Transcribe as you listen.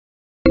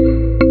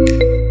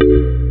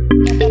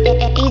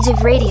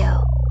Wave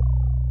Radio.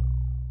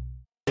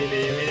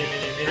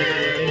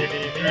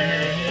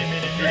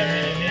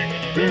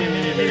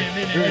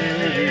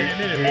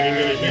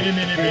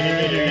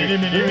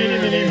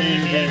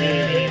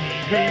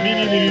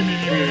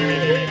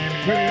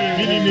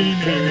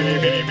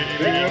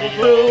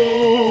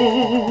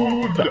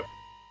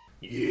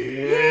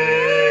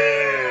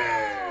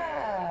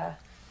 Yeah!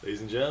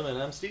 Ladies and gentlemen,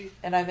 I'm Steve.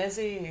 And I'm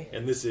Izzy.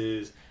 And this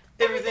is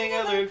Everything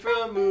I Learned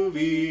from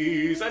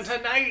Movies. And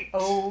tonight,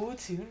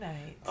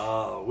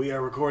 we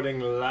are recording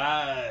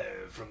live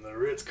from the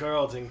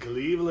Ritz-Carlton,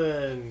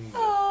 Cleveland.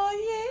 Oh,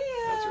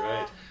 yeah. That's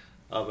right.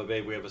 But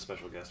babe, we have a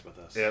special guest with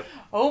us. Yep.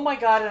 Oh my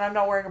god, and I'm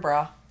not wearing a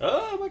bra.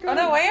 Oh my god. Oh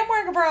no, I am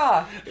wearing a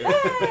bra.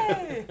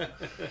 Yay!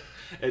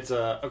 It's,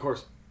 of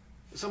course,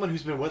 someone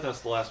who's been with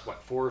us the last,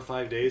 4 or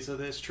 5 days of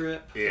this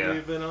trip that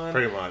we've been on.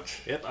 Pretty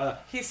much.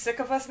 Yep. He's sick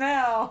of us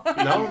now.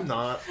 No, I'm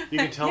not. You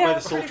can tell Yeah, by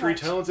the pretty sultry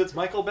much. tones, it's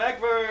Michael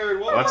Bagford.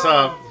 Whoa! What's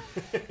up?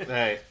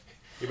 Hey.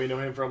 You may know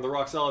him from the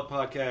Rock Solid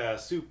podcast,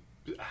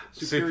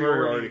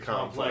 Superiority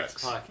Complex.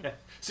 podcast.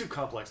 Soup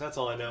Complex, that's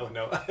all I know.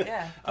 No.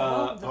 Yeah,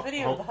 the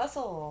video, the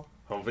hustle.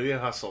 Home Video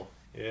Hustle.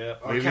 Yeah,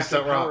 our Movies Captain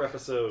that Power rock.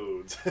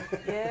 episodes.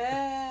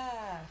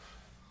 Yeah.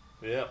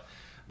 Yeah.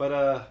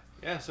 But,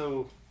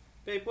 so,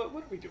 babe, what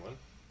are we doing?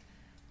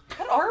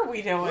 What are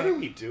we doing? What are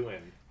we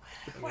doing?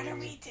 What are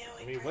we doing?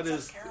 I mean,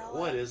 Princess Caroline?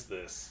 what is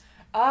this?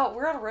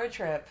 We're on a road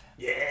trip.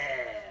 Yeah!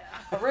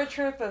 A road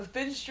trip of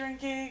binge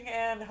drinking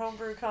and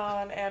homebrew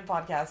con and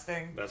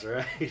podcasting. That's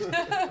right. We've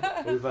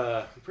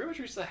pretty much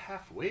reached the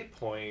halfway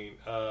point.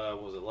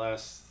 Was it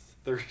last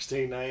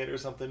Thursday night or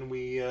something?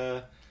 We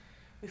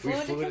flew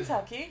into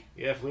Kentucky.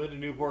 Yeah, flew into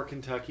Newport,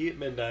 Kentucky at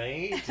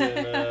midnight.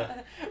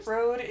 And,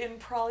 rode in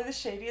probably the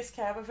shadiest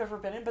cab I've ever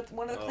been in, but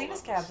one of the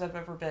cleanest that was- cabs I've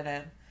ever been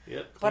in.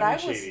 Yep, But clean I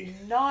and was shady.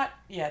 not.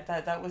 Yeah,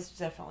 that was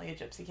definitely a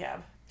gypsy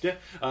cab. Yeah,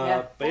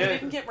 But but we yeah,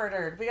 didn't get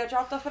murdered. We got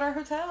dropped off at our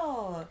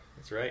hotel.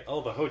 that's right. Oh,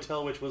 the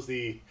hotel, which was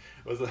the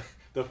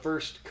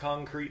first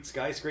concrete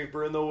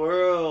skyscraper in the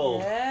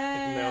world.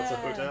 Yeah. Now it's a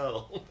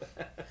hotel.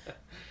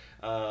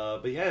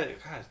 But yeah,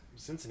 God,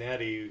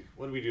 Cincinnati.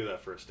 What did we do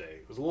that first day?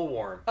 It was a little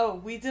warm. Oh,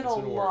 we did It's a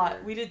been lot.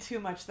 warmer. We did too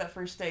much that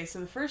first day. So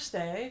the first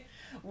day,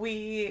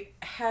 we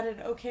had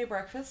an okay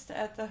breakfast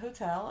at the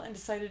hotel and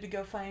decided to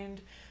go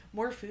find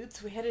more food.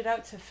 So we headed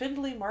out to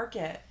Findlay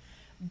Market.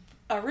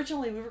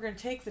 Originally, we were going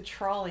to take the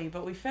trolley,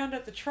 but we found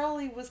out the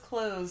trolley was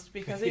closed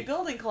because a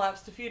building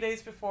collapsed a few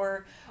days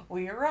before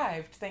we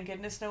arrived. Thank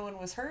goodness no one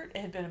was hurt. It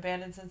had been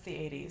abandoned since the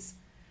 80s,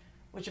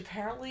 which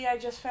apparently I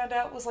just found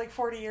out was like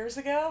 40 years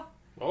ago.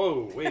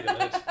 Oh, wait a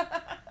minute.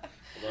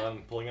 Hold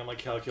on, pulling out my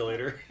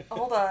calculator.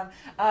 Hold on.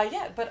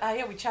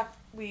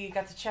 We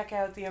got to check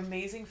out the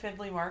amazing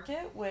Findlay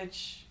Market,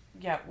 which,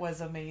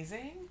 was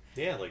amazing.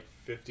 Yeah, like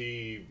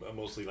 50,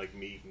 mostly like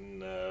meat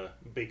and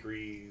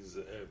bakeries,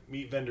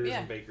 meat vendors Yeah.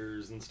 and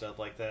bakers and stuff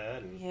like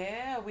that. And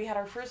Yeah, we had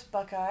our first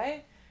Buckeye.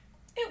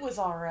 It was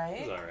alright.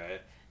 it was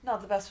alright.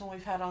 Not the best one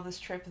we've had on this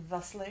trip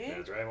thusly.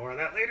 That's right, more on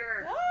that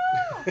later.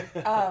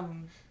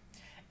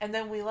 And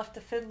then we left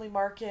the Findlay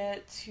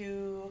Market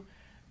to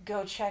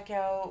go check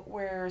out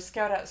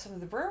scout out some of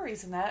the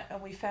breweries and that,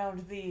 and we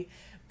found the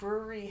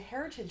Brewery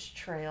Heritage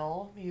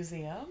Trail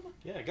Museum.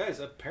 Yeah, guys,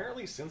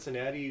 apparently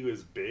Cincinnati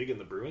is big in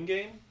the brewing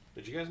game.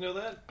 Did you guys know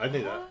that? I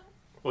knew that.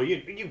 Well, you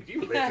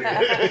live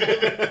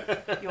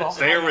there. You all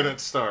There have when it. it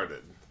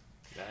started.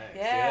 Nice,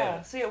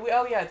 Yeah. So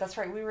that's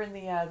right. We were in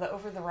the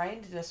Over the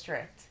Rhine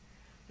district,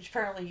 which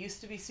apparently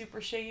used to be super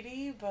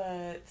shady,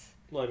 but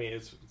Well, I mean,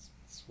 it's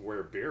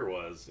where beer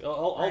was.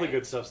 All the Right.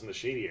 good stuff's in the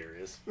shady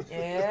areas.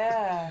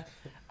 yeah.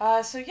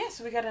 So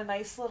we got a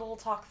nice little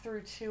talk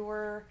through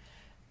tour,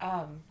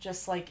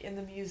 just like in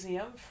the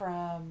museum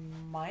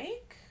from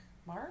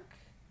Mark.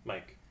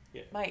 Mike.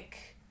 Yeah,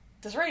 Mike.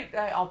 That's right.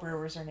 All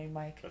brewers are named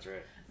Mike. that's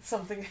right.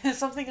 Something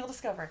you'll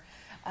discover.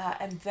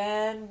 And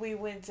then we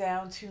went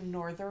down to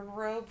Northern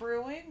Row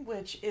Brewing,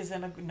 which is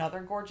in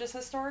another gorgeous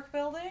historic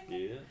building.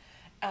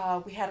 Yeah.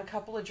 We had a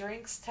couple of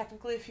drinks,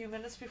 technically a few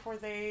minutes before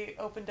they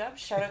opened up.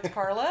 Shout out to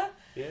Carla.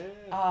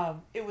 Yeah.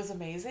 It was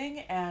amazing,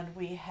 and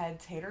we had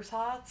tater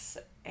tots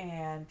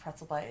and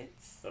pretzel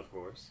bites. Of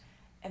course.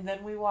 And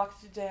then we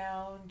walked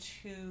down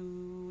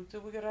to...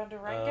 Did we go down to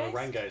Rheingeist?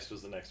 Rheingeist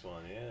was the next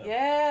one, yeah.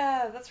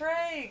 Yeah, that's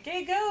right.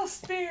 Gay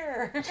Ghost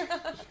beer.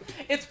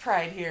 It's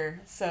Pride here,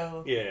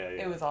 so Yeah.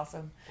 it was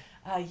awesome.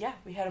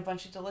 We had a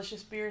bunch of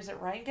delicious beers at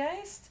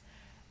Rheingeist.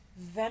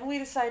 Then we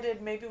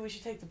decided maybe we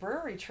should take the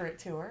brewery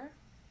tour.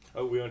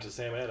 Oh, we went to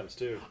Sam Adams,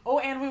 too. Oh,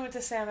 and we went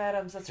to Sam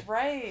Adams. That's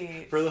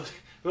right. For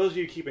those of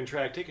you keeping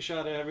track, take a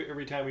shot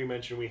every time we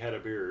mention we had a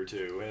beer or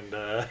two, and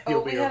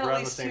you'll be we had at around the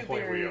least same 2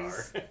 point we are.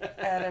 beers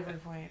at every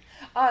point.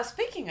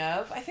 Speaking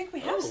of, I think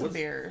we have some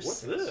beers. What's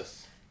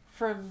this?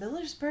 From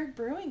Millersburg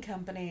Brewing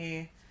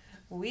Company.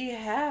 We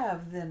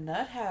have the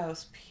Nut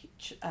House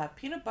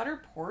Peanut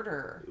Butter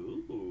Porter.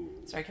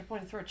 Ooh. Sorry, I kept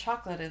wanting to throw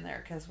chocolate in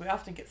there because we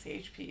often get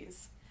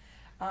CHPs.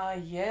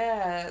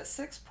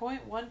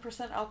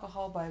 6.1%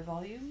 alcohol by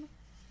volume.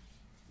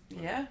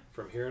 Yeah.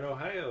 From here in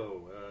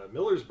Ohio,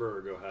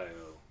 Millersburg,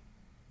 Ohio.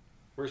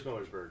 Where's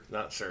Millersburg?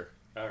 Not sure.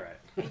 All right.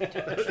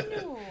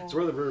 Ew. It's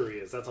where the brewery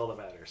is. That's all that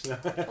matters.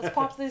 Let's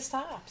pop these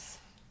tops.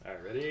 All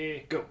right,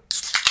 ready? Go.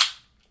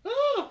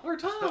 Oh, our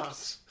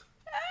tops.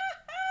 They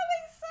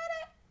said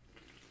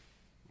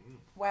it.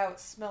 Wow, it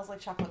smells like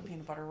chocolate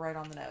peanut butter right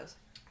on the nose.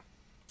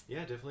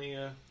 Yeah, definitely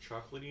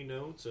chocolatey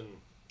notes and...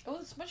 Oh,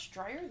 it's much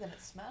drier than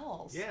it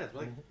smells. Yeah,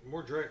 like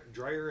more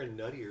drier and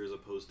nuttier as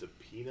opposed to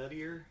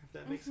peanuttier, if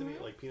that makes any...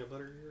 Like peanut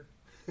butterier.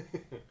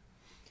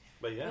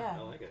 But yeah,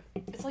 I like it.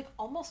 It's like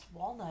almost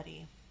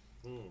walnutty.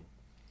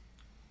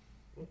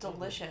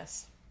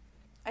 Delicious.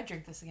 I'd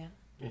drink this again.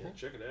 Yeah,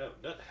 check it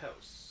out. Nut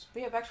House.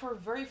 But yeah, back to our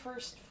very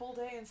first full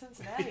day in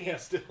Cincinnati. Yeah,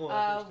 still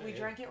we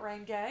drank at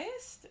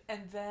Rheingeist,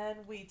 and then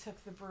we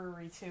took the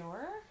brewery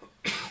tour.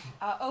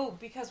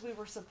 Because we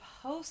were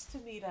supposed to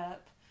meet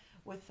up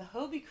with the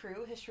Hobie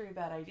crew, History of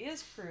Bad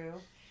Ideas crew,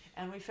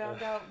 and we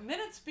found out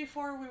minutes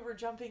before we were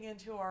jumping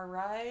into our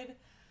ride,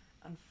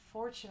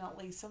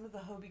 unfortunately, some of the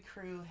Hobie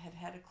crew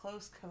had a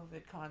close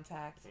COVID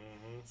contact.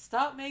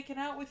 Stop making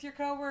out with your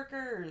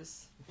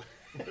coworkers.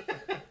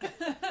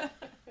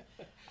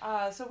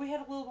 So we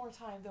had a little more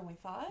time than we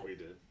thought. We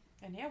did.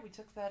 And yeah, we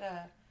took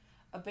that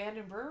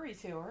abandoned brewery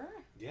tour.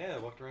 Yeah,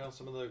 walked around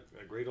some of the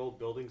great old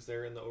buildings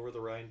there in the Over the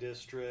Rhine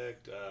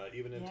district,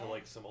 even into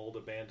like some old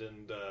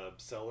abandoned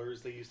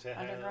cellars they used to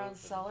have. Underground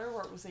cellar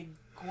where it was a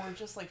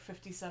gorgeous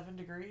 57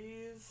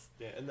 degrees.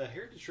 Yeah, and the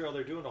Heritage Trail,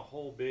 they're doing a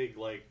whole big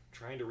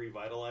trying to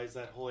revitalize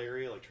that whole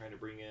area, trying to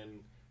bring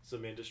in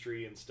some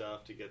industry and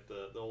stuff to get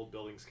the old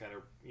buildings kind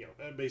of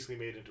basically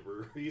made into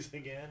breweries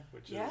again,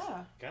 which is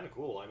kind of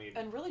cool. I mean,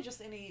 and really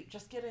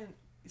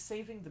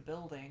saving the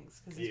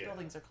buildings because these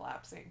buildings are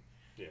collapsing.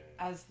 Yeah.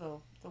 As the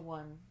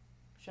one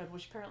showed,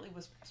 which apparently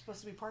was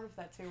supposed to be part of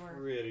that tour.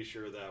 Pretty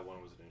sure that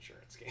one was an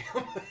insurance scam.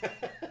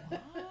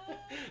 What?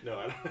 No,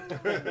 I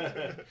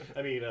don't.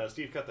 I mean,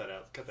 Steve, cut that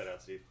out. Cut that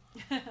out, Steve.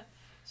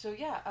 So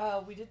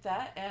we did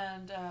that,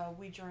 and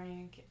we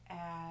drank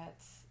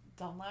at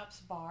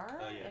Dunlap's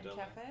Bar and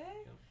Cafe.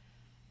 Yeah.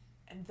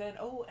 And then,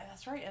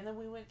 that's right. And then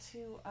we went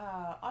to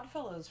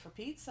Oddfellows for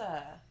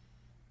pizza.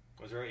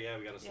 That's right. Yeah,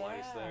 we got a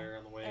slice there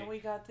on the way. And we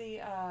got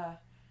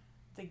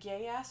the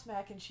gay ass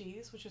mac and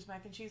cheese, which was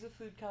mac and cheese with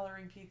food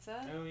coloring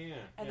pizza. Oh yeah.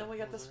 And then we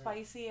got the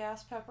spicy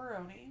ass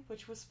pepperoni,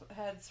 which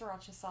had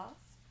sriracha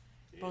sauce.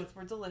 Yeah. Both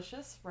were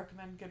delicious.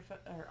 Recommend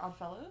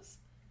Oddfellows.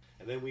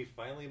 And then we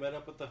finally met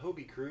up with the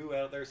Hobie crew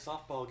out at their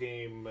softball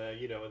game.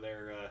 In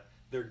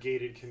their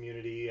gated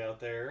community out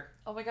there.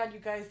 Oh my God, you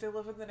guys! They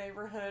live in the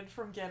neighborhood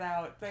from Get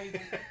Out.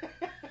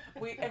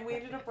 We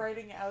ended up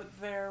riding out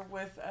there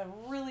with a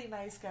really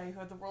nice guy who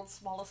had the world's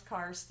smallest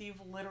car. Steve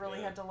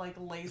literally had to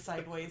lay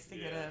sideways to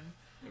get in.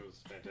 It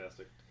was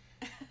fantastic.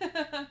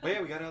 But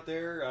yeah, we got out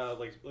there.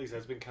 Like I said,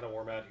 it's been kind of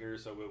warm out here,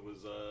 so it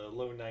was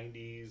low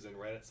 90s and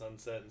right at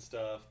sunset and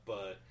stuff.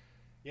 But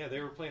yeah, they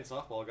were playing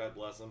softball. God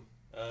bless them.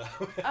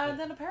 And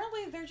then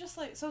apparently they're just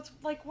so it's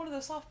like one of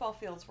those softball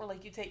fields where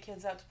you take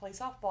kids out to play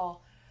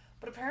softball,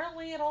 but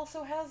apparently it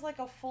also has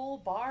a full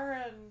bar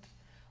and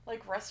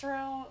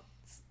restaurant.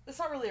 It's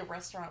not really a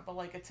restaurant, but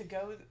a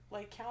to-go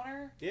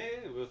counter.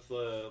 Yeah, with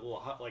little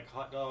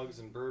hot dogs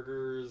and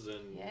burgers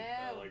and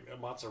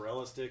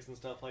mozzarella sticks and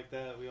stuff like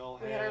that. We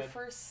had our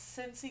first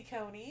Cincy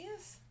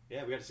Conies.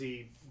 Yeah, we got to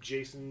see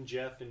Jason,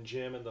 Jeff, and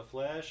Jim in the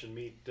flesh and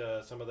meet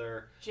some of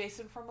their...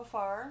 Jason from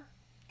afar.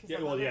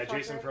 Yeah,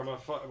 Jason from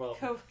afar. Well,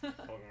 I'm not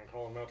going to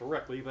call him out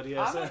directly, but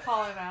yes. I'm going to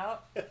call him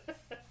out.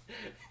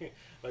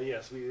 But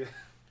yes, we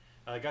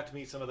got to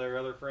meet some of their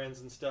other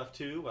friends and stuff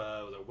too.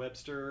 Was it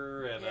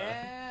Webster and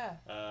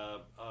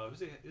who's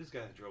the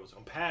guy that drove us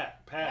home?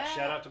 Pat.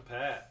 Shout out to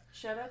Pat.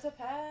 Shout out to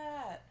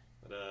Pat.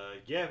 But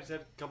we just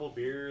had a couple of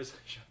beers.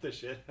 Shot the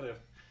shit.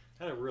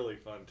 Had a really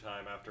fun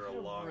time after a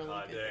long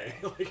hot day.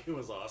 It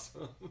was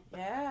awesome.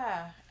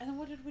 Yeah. And then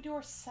what did we do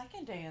our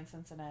second day in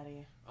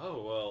Cincinnati?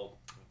 Oh, well,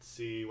 let's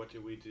see. What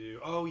did we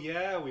do? Oh,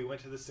 yeah. We went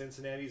to the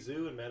Cincinnati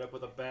Zoo and met up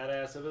with a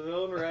badass of his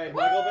own right,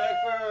 Michael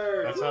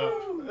Beckford. That's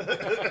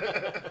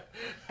how.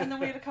 And then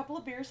we had a couple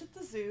of beers at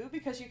the zoo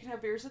because you can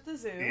have beers at the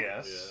zoo.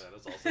 Yes. Yeah,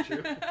 that's also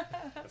true.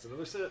 That's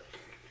another sip.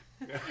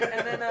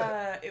 And then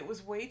it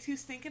was way too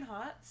stinking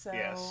hot, so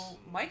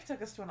Mike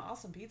took us to an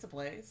awesome pizza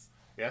place.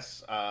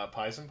 Yes,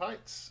 Pies and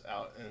Pints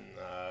out in,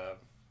 I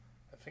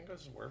think it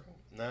was Worthing.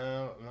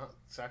 No, I'm not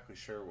exactly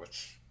sure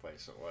which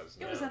place it was.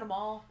 It was in a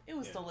mall. It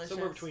was delicious.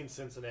 Somewhere between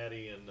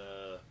Cincinnati and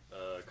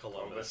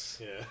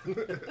Columbus. Yeah.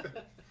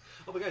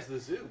 Oh, but guys, the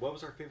zoo. What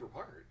was our favorite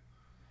part?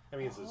 I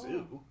mean, it's a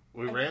zoo.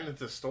 We ran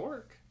into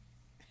Stork.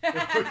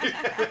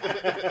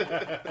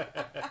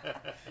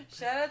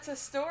 Shout out to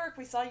Stork.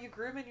 We saw you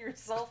grooming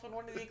yourself in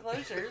one of the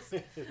enclosures.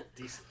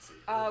 Decency.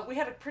 We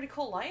had a pretty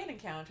cool lion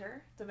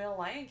encounter. The male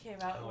lion came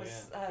out and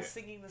was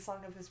singing the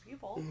song of his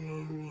people.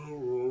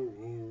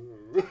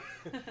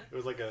 It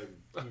was like a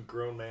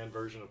grown man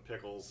version of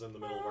Pickles in the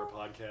middle of our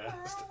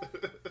podcast.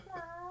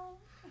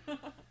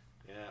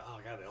 Yeah. Oh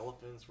god, the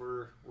elephants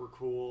were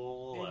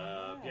cool.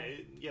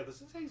 The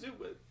Cincinnati Zoo.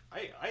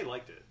 I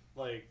liked it.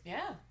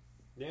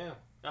 Yeah.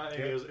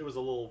 It was a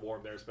little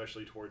warm there,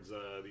 especially towards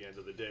the end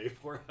of the day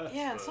for us.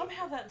 Yeah, and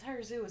somehow that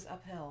entire zoo was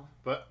uphill.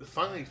 But the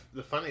funny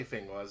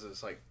thing was,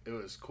 it's like it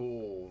was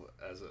cool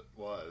as it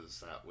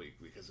was that week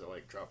because it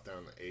like dropped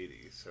down to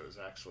 80, so it was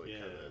actually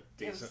kind of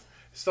decent.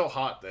 It's still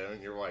hot though,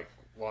 and you're like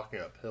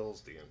walking up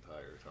hills the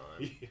entire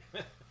time.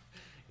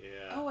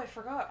 Yeah. Oh, I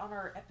forgot. On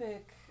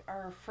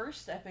our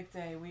first epic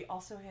day, we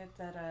also hit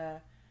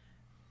that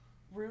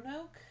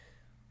Roanoke.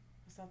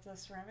 Was that the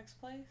ceramics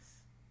place?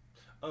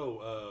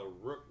 Oh,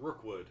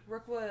 Rookwood.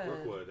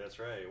 Rookwood, that's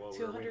right. Well,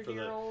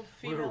 200-year-old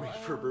female. We were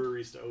waiting for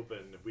breweries to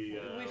open. We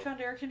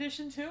found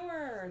air-conditioned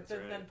tour.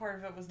 Then part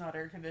of it was not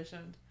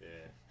air-conditioned.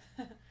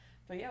 Yeah.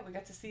 But yeah, we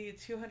got to see a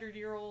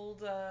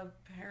 200-year-old,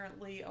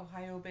 apparently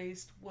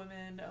Ohio-based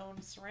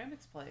woman-owned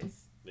ceramics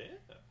place. Yeah.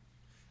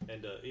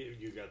 And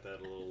you got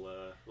that little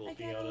I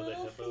Fiona got a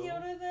little the Hippo.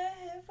 Fiona the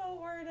Hippo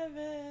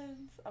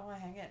ornament. I want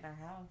to hang it in our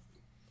house.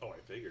 Oh, I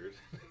figured.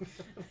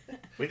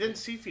 We didn't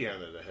see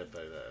Fiona the Hippo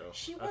though.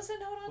 She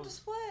wasn't out on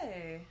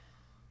display.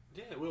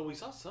 Yeah, well, we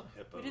saw some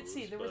hippos. We did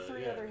see. There were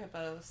 3 other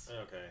hippos.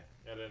 Okay.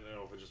 I didn't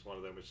know if it was just one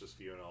of them was just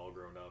Fiona all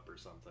grown up or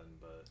something,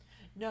 but...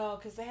 No,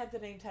 because they had the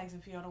name tags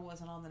and Fiona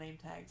wasn't on the name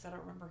tags. I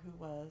don't remember who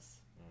was.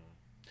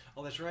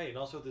 Oh, that's right. And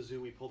also at the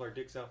zoo, we pulled our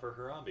dicks out for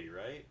Harambe,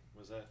 right?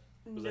 Was that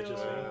just me?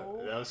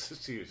 That was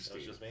just you, Steve. That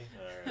was just me?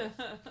 Alright.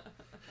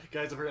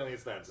 Guys, apparently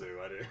it's that zoo.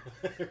 I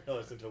didn't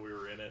realize until we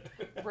were in it.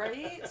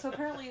 Right? So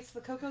apparently it's the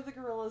Coco the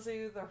Gorilla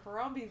Zoo, the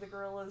Harambe the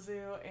Gorilla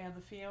Zoo, and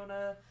the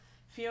Fiona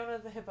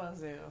the Hippo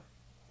Zoo.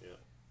 Yeah.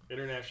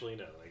 Internationally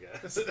known, I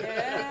guess.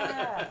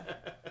 Yeah.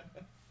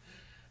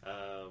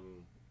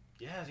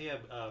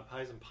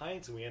 Pies and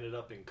Pints, and we ended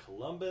up in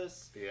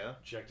Columbus. Yeah.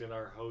 Checked in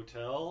our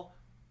hotel.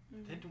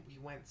 Then we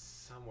went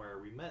somewhere.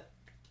 We met...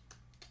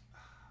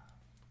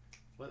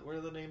 What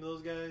are the name of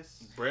those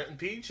guys? Brent and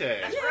PJ.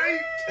 That's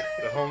right!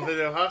 The Home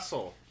Video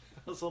Hustle.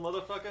 Hustle,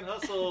 motherfucking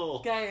hustle!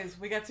 Guys,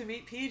 we got to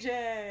meet PJ.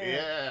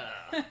 Yeah.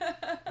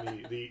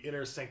 the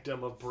inner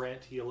sanctum of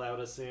Brent, he allowed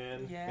us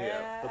in.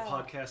 Yeah. The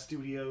podcast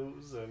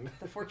studios and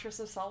the Fortress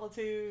of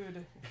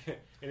Solitude.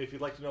 And if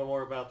you'd like to know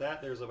more about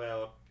that, there's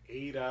about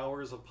 8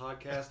 hours of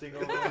podcasting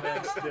over the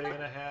next day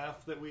and a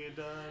half that we had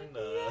done.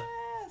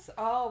 Yes.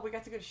 Oh, we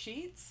got to go to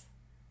Sheets.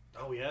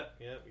 Oh yeah.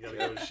 We got to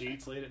go to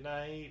Sheets late at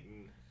night,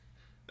 and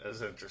that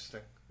was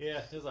interesting.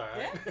 Yeah, it was all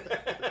right.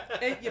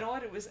 Yeah. You know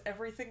what? It was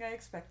everything I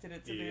expected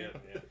it to be.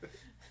 Yeah.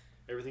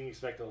 Everything you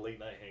expect on a late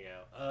night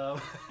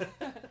hangout.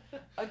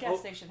 A gas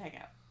station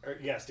hangout.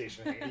 Gas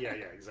station hangout. Yeah,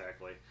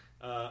 exactly.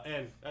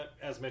 And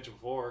as mentioned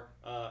before,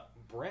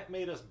 Brent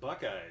made us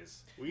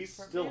Buckeyes. We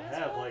still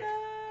have like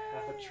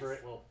half a tray,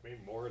 well, maybe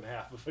more than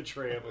half of a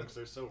tray of them because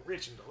they're so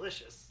rich and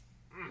delicious.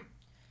 Mm.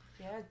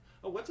 Yeah.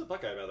 Oh, what's a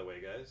Buckeye, by the way,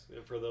 guys?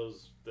 For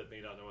those that may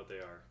not know what they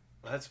are.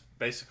 That's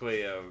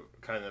basically a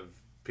kind of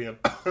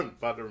peanut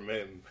butter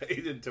made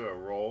into a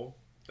roll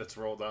that's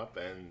rolled up,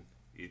 and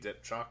you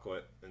dip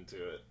chocolate into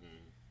it, and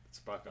it's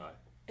Buckeye.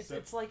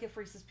 It's like if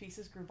Reese's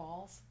Pieces grew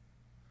balls.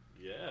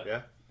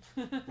 Yeah.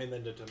 And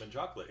then dipped them in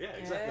chocolate. Yeah,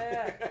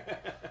 exactly. Yeah.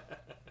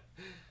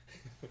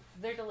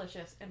 They're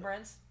delicious. And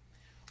Brent's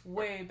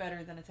way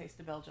better than a Taste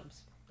of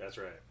Belgium's. That's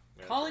right.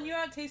 Calling you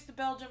out, Taste of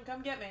Belgium.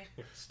 Come get me.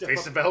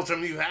 Taste of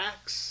Belgium, you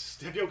hacks.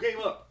 Step your game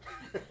up.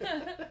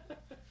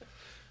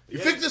 You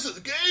think this is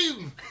a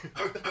game?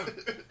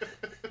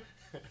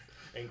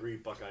 Angry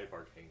Buckeye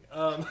barking.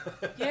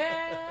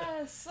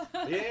 Yes.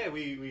 Yeah,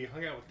 we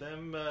hung out with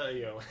them.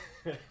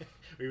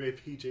 We made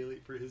PJ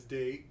late for his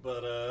date,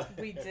 but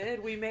we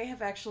did. We may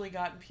have actually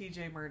gotten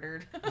PJ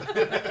murdered.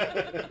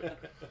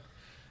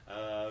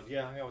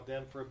 Hung out with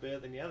them for a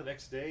bit. Then the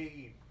next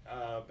day,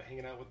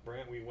 hanging out with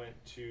Brent, we went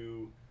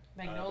to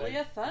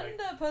Magnolia Thunder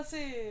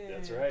Pussy.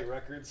 That's right,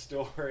 record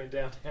store in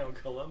downtown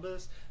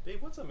Columbus.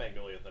 Babe, what's a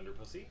Magnolia Thunder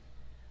Pussy?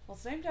 Well,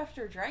 it's named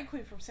after a drag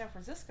queen from San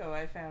Francisco,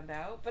 I found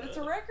out, but it's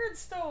a record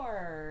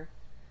store.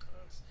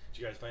 Did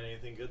you guys find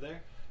anything good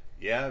there?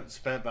 Yeah, I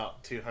spent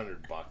about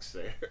 $200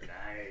 there.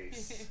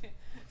 Nice.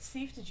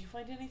 Steve, did you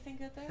find anything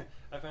good there?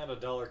 I found a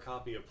 $1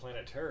 copy of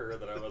Planet Terror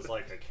that I was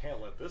like, I can't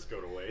let this go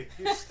to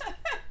waste.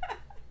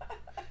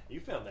 You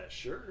found that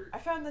shirt. I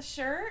found the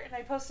shirt, and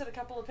I posted a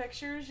couple of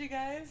pictures, you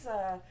guys.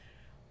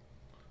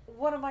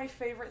 One of my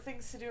favorite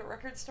things to do at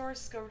record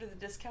stores is go over to the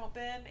discount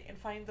bin and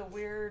find the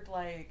weird,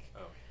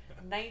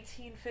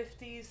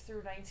 1950s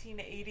through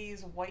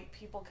 1980s white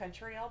people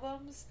country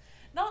albums.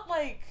 Not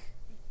like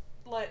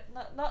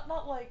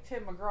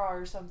Tim McGraw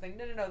or something.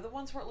 No. The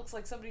ones where it looks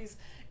like somebody's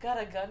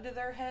got a gun to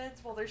their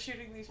heads while they're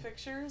shooting these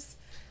pictures.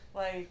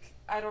 I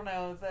don't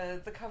know.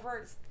 The cover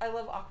art. I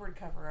love awkward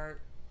cover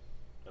art.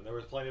 And there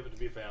was plenty of it to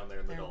be found there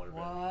in the dollar bin.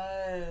 There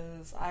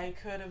was. I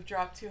could have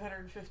dropped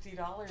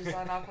 $250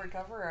 on awkward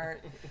cover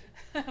art.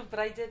 But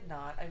I did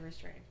not. I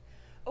restrained.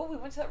 Oh, we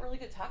went to that really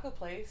good taco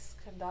place.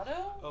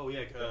 Candado? Oh,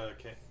 yeah.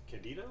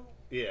 Candido?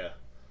 Yeah.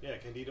 Yeah,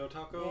 Candido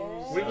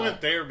Tacos. Yeah. We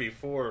went there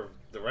before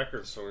the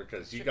record store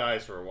because you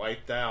guys were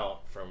wiped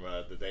out from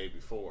the day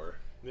before.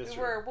 That's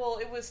Well,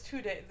 it was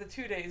 2 days. The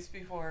 2 days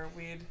before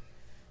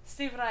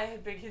Steve and I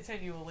had been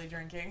continually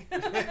drinking.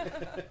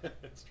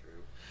 That's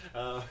true.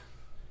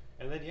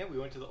 And then we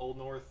went to the Old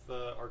North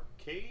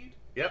Arcade.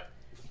 Yep.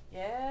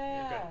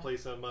 Yeah. Got to play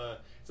some.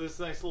 So it's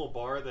a nice little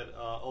bar that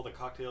all the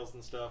cocktails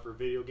and stuff are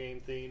video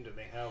game themed, and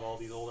they have all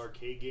these old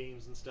arcade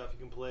games and stuff you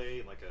can play,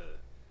 and like a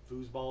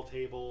foosball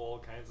table, all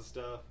kinds of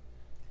stuff.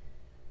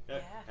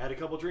 Had a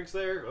couple drinks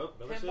there. Oh,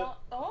 another sip.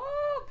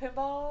 Oh,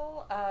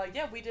 pinball.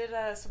 We did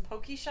some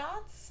pokey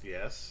shots.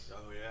 Yes.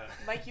 Oh, yeah.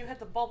 Mike, you had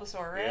the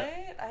Bulbasaur, right?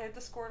 Yeah. I had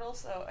the Squirtle,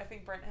 so I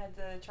think Brent had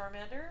the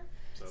Charmander.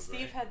 Sounds Steve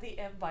right. had the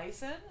M.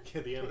 Bison.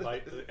 Yeah, the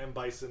M.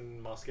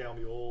 Bison Moscow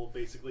Mule,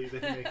 basically, they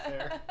make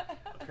there.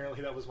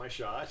 Apparently that was my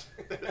shot.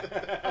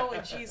 Oh,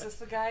 and Jesus,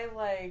 the guy,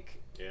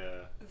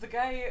 Yeah. The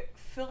guy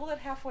filled it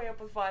halfway up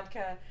with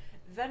vodka,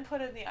 then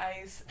put in the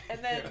ice,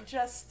 and then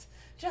just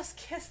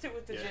kissed it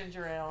with the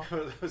ginger ale.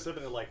 I was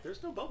sitting there like,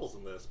 there's no bubbles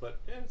in this,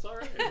 but it's all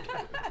right.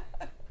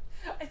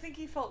 I think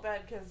he felt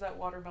bad because that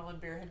watermelon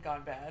beer had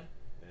gone bad.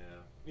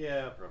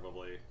 Yeah,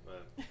 probably.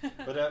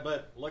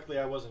 But luckily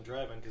I wasn't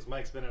driving because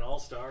Mike's been an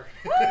all-star.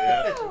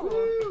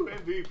 Woo!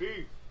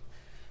 MVP.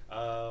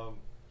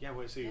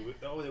 Let's see.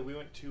 We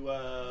went to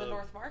the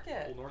North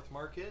Market. Old North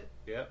Market.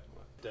 Yep.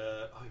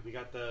 We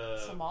got the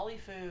Somali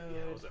food.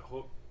 Yeah, was it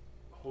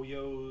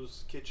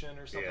Hoyo's Kitchen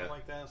or something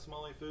like that?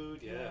 Somali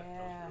food. Yeah,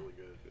 that was really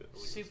good.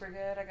 Really Super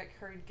good. I got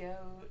curried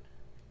goat.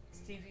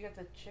 Steve, you got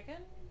the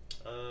chicken?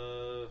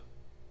 It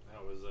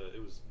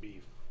was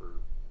beef or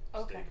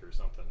Okay. steak or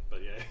something.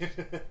 But yeah.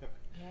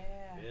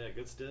 Yeah.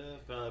 Good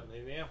stuff.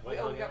 We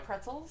got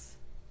pretzels.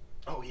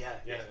 Oh yeah,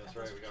 that's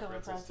right. We got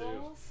pretzels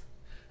too.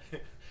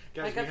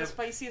 Guys, I got the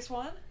spiciest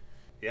one.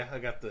 Yeah, I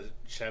got the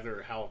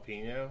cheddar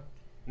jalapeno.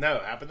 No,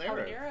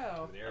 habanero.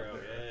 Habanero.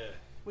 Yeah.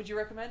 Would you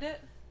recommend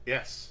it?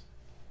 Yes.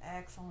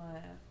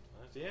 Excellent.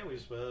 Yeah, we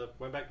just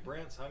went back to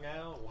Brent's, hung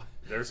out.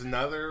 There's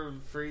another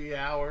 3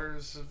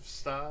 hours of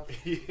stuff.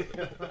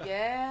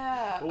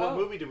 Yeah. Well, what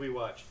movie did we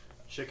watch?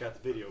 Check out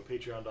the video,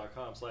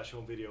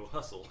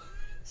 patreon.com/homevideohustle.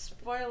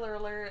 Spoiler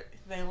alert,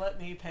 they let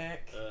me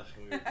pick.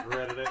 We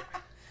regretted it,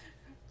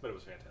 but it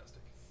was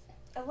fantastic.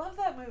 I love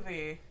that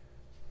movie.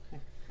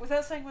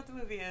 Without saying what the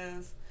movie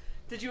is,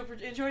 did you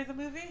enjoy the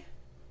movie?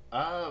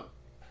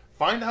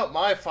 Find out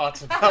my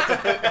thoughts about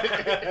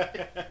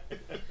it.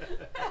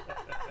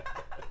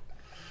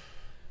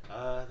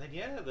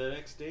 Then the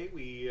next day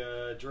we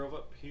drove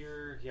up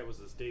here. Yeah, was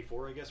this day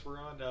 4? I guess we're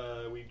on.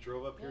 We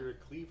drove up here to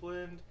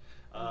Cleveland,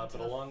 but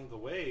along the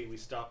way we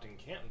stopped in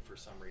Canton for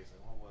some reason.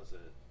 What was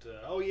it?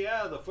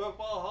 The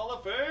Football Hall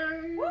of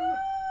Fame. Woo!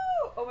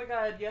 Oh my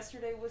God!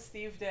 Yesterday was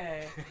Steve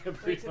Day.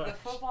 Went to the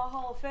Football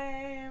Hall of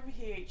Fame.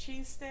 He ate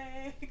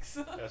cheesesteaks.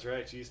 That's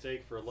right,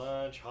 cheesesteak for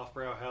lunch,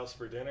 Hofbrauhaus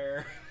for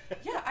dinner.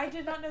 Yeah, I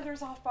did not know there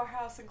was a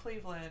Hofbrauhaus in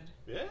Cleveland.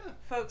 Yeah,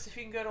 folks, if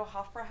you can go to a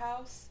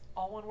Hofbrauhaus,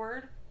 all one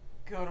word,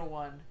 go to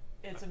one.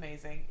 It's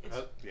amazing.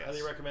 I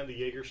highly recommend the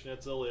Jaeger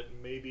Schnitzel. It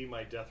may be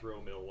my death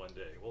row meal one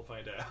day. We'll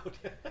find out.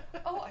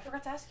 Oh, I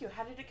forgot to ask you,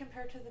 how did it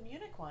compare to the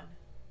Munich one?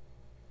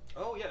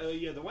 Oh,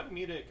 yeah, the one in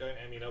Munich,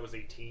 I was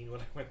 18 when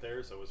I went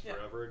there, so it was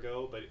forever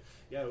ago, but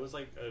yeah, it was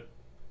like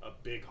a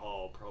big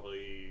hall,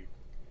 probably,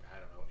 I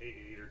don't know,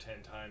 8 or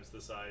 10 times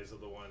the size of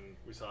the one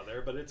we saw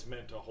there, but it's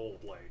meant to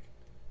hold, like,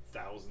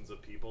 thousands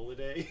of people a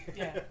day.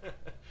 Yeah.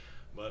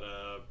 But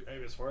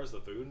as far as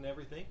the food and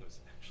everything, it was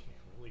actually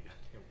really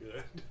goddamn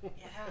good.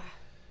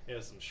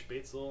 Yeah, some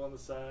Spätzle on the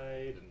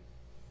side, and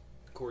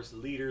of course,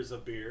 liters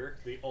of beer,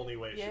 the only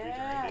way it should be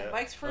drank. Yeah,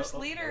 Mike's first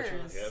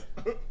liters.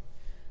 Yep.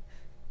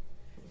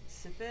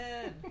 Sip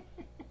in.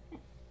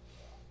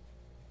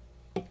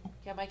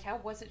 Yeah, Mike, how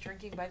was it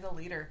drinking by the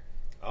liter?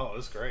 Oh, it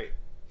was great.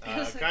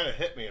 It kind of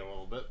hit me a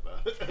little bit,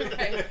 but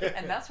right.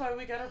 And that's why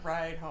we got a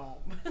ride home.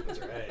 That's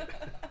right.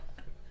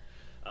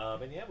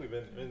 And yeah, we've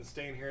been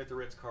staying here at the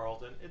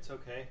Ritz-Carlton. It's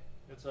okay.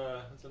 It's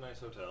a nice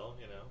hotel,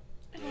 you know.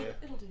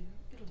 It'll do.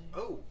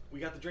 Oh, we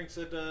got the drinks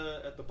at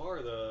the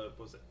bar.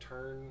 Was it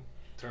Turn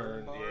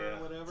Bar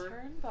or whatever?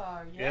 Turn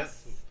Bar,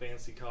 yes. Some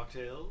fancy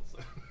cocktails.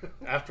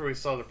 After we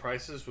saw the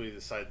prices, we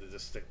decided to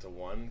just stick to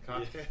one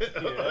cocktail.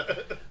 Yeah.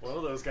 One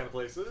of those kind of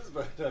places,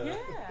 but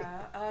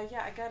I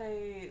got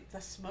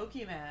the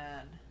Smoky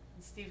Man.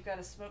 And Steve got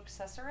a smoked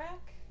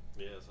Sazerac.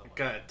 Yeah, something.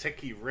 Got a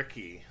Tiki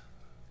Ricky.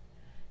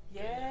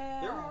 Yeah,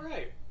 they're all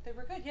right. They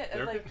were good. Yeah,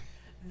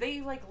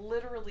 they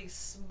literally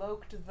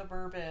smoked the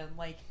bourbon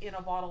in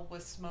a bottle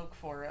with smoke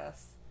for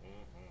us.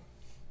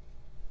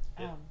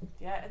 Mm-hmm.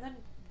 And then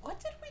what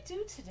did we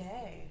do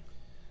today?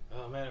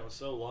 Oh man, it was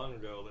so long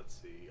ago. Let's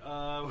see.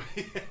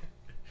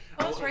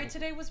 That's right.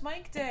 Today was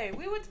Mike Day.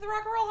 We went to the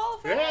Rock and Roll Hall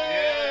of Fame.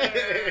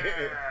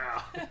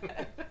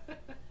 Yeah!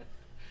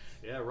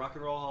 Yeah, Rock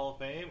and Roll Hall of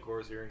Fame, of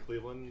course, here in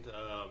Cleveland.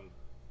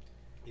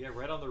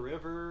 Right on the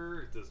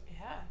river. This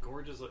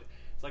gorgeous.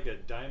 It's like a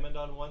diamond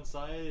on one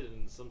side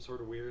and some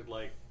sort of weird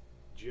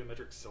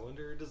geometric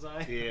cylinder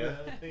design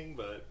thing,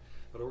 but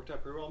it worked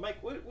out pretty well.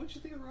 Mike, what did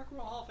you think of the Rock and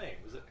Roll Hall of Fame?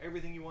 Was it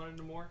everything you wanted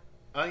and more?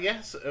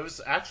 Yes, it was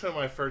actually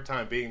my third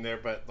time being there,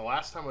 but the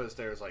last time I was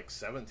there was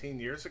 17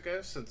 years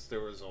ago, since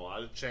there was a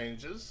lot of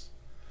changes.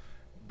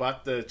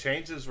 But the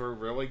changes were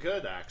really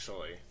good,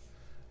 actually.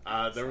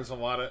 There was a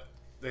lot of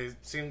they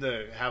seem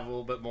to have a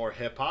little bit more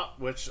hip hop,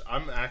 which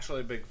I'm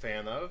actually a big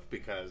fan of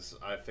because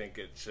I think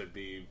it should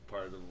be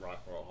part of the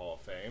Rock and Roll Hall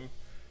of Fame.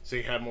 So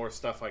you had more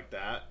stuff like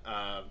that.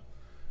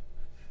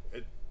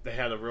 They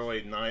had a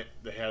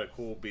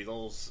cool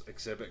Beatles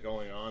exhibit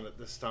going on at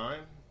this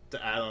time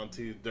to add on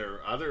to their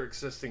other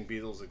existing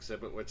Beatles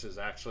exhibit, which is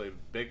actually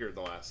bigger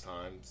than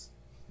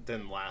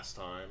last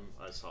time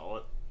I saw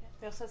it. Yeah,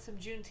 they also had some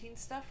Juneteenth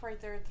stuff right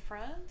there at the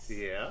front.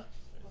 Yeah.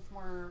 With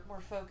more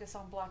focus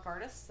on black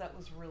artists. That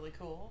was really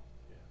cool.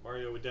 Yeah,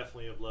 Mario would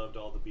definitely have loved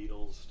all the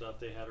Beatles stuff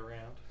they had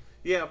around.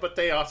 Yeah, but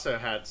they also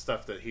had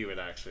stuff that he would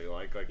actually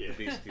like the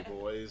Beastie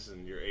Boys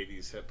and your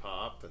 80s hip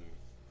hop, and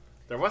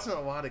there wasn't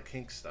a lot of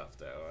Kink stuff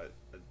though,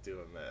 I do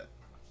admit.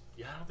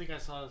 Yeah, I don't think I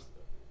saw.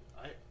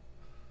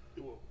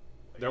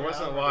 There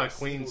wasn't a lot of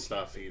Queen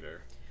stuff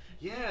either.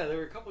 Yeah, there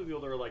were a couple of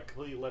people that were like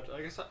completely left.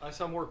 I guess I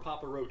saw more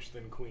Papa Roach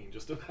than Queen,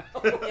 just about.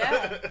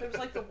 Yeah, there was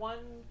like the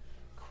one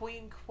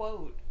Queen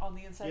quote on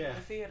the inside of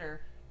the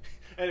theater.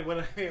 And when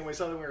I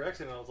saw them we were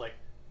exiting, I was like,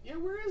 yeah,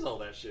 where is all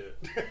that shit?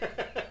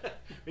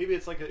 Maybe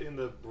it's like in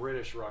the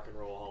British Rock and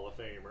Roll Hall of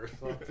Fame or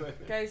something.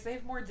 Guys, they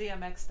have more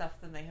DMX stuff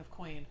than they have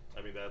Queen.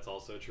 I mean, that's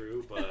also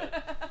true, but,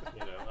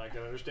 I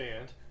can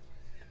understand.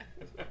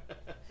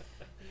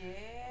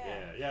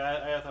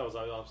 Yeah, I thought it was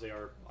obviously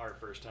our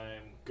first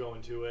time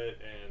going to it,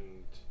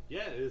 and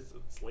yeah,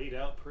 it's laid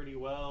out pretty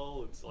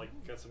well. It's like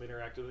got some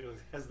interactive. It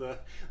has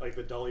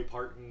the Dolly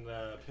Parton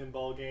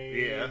pinball game.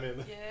 Yeah.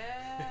 And,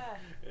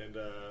 and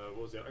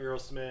what was it?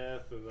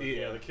 Aerosmith. And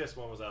the Kiss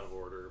one was out of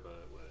order,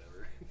 but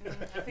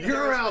whatever.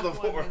 You're out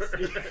of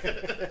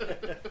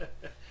order.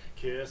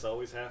 Kiss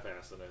always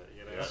half-assing it,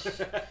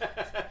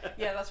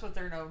 Yeah, that's what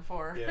they're known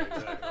for. Yeah,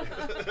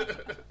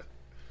 exactly.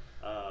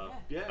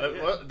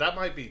 That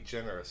might be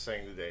generous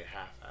saying that they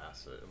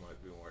half-ass it. It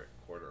might be more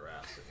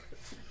quarter-assing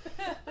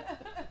it.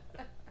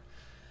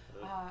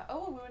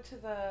 We went to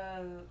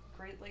the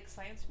Great Lakes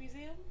Science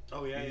Museum.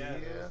 Oh, yeah.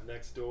 It was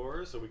next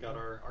door, so we got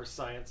our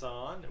science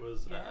on. It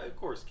was, of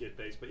course,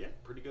 kid-based, but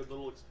pretty good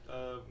little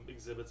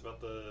exhibits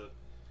about the...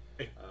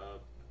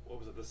 what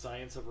was it? The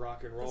science of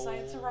rock and roll. The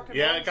science of rock and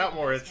roll. Yeah, it got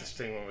more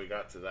interesting when we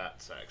got to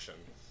that section.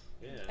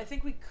 Yeah. I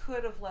think we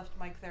could have left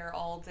Mike there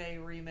all day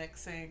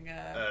remixing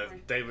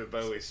David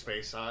Bowie's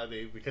Space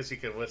Oddity because he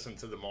could listen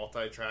to the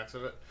multi-tracks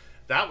of it.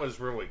 That was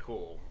really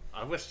cool.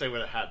 I wish they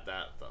would have had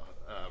that at the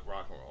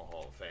Rock and Roll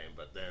Hall of Fame,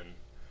 but then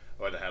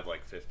I would have had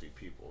like 50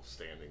 people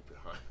standing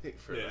behind me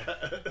for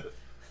that.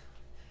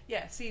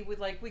 Yeah, see, we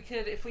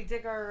could, if we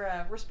dig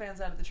our wristbands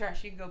out of the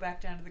trash, you can go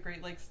back down to the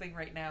Great Lakes thing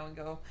right now and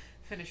go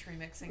finish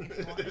remixing if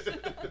you want.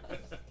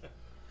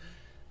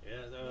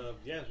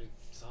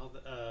 We saw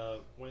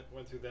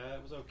went through that.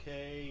 It was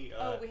okay.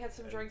 We had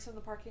some drinks in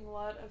the parking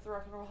lot of the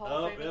Rock and Roll Hall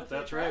of Fame. Oh, yep,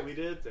 that's right. We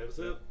did. That was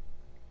it.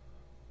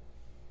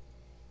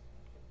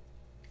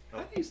 How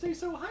do you stay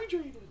so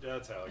hydrated?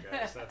 That's how,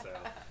 guys. That's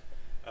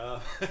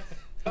how.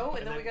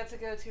 And then we got to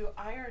go to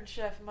Iron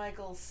Chef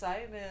Michael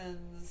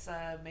Simon's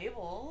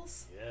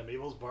Mabel's. Yeah,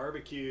 Mabel's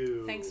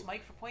Barbecue. Thanks,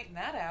 Mike, for pointing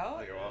that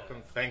out. You're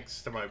welcome.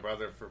 Thanks to my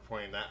brother for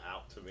pointing that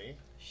out to me.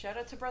 Shout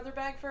out to Brother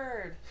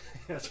Bagford.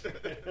 That's right.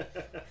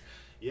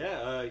 We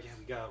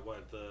got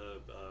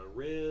the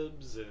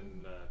ribs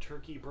and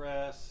turkey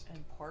breast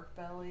and pork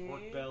belly,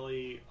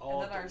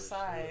 all and then delicious. Our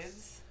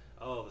sides.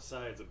 Oh, the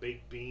sides, the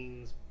baked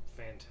beans,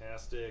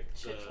 fantastic.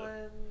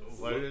 Chitlins,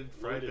 loaded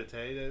fried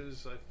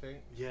potatoes, I think.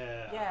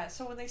 Yeah.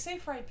 So when they say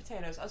fried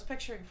potatoes, I was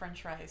picturing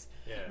French fries.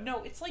 Yeah.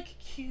 No, it's like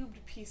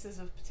cubed pieces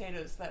of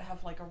potatoes that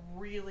have like a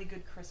really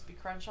good crispy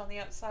crunch on the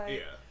outside.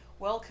 Yeah.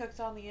 Well cooked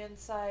on the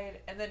inside,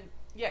 and then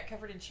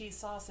covered in cheese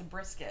sauce and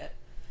brisket.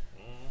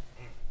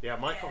 Mm-hmm. Yeah,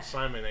 Michael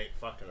Simon ain't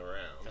fucking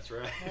around. That's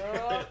right.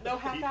 No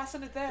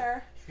half-assing it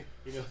there.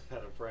 You know how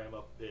to fry him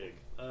up big.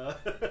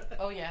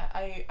 Oh yeah,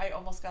 I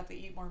almost got the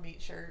Eat More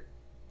Meat shirt,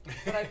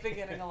 but I've been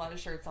getting a lot of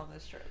shirts on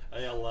this trip.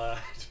 I got a lot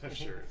of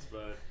shirts,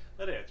 but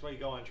that's why you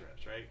go on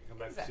trips, right? You come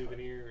back with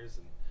souvenirs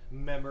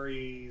and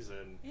memories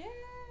and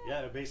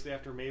basically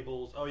after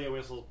Mabel's. Oh yeah, we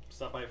also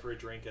stopped by for a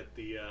drink at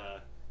the.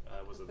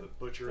 Was it the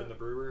Butcher and the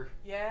Brewer?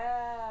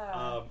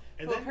 Yeah.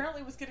 And then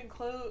apparently was getting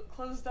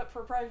closed up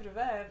for a private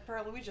event.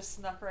 Apparently we just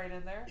snuck right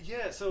in there.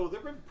 Yeah, so there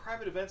were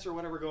private events or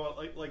whatever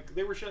going like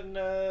they were shutting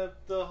the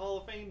Hall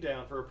of Fame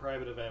down for a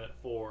private event at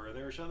 4, and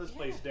they were shutting this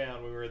place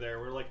down when we were there.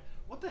 We were like,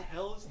 what the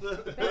hell is the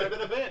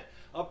private event?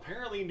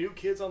 Apparently New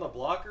Kids on the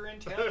Block are in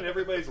town and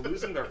everybody's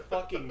losing their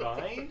fucking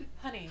mind.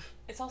 Honey,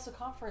 it's also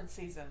conference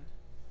season.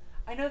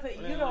 I know that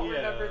you don't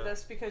remember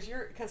this because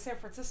San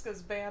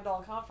Francisco's banned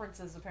all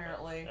conferences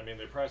apparently. I mean,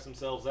 they priced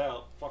themselves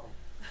out. Fuck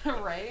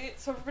them. Right?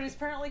 So everybody's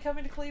apparently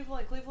coming to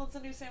Cleveland. Cleveland's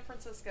a new San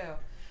Francisco.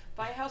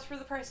 Buy a house for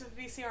the price of a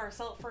VCR.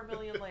 Sell it for $1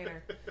 million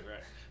later.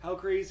 Right. How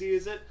crazy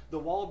is it? The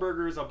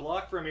Wahlburgers a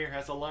block from here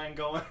has a line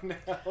going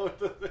now at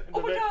the end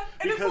oh my God.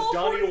 And because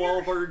Donnie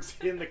Wahlberg's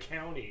in the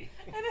county.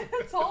 And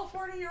it's all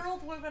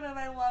 40-year-old women, and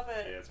I love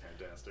it. Yeah, it's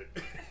fantastic.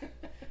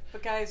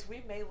 But guys,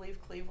 we may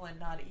leave Cleveland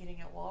not eating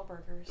at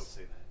Wahlburgers. Don't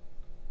say that.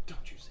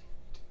 Don't you say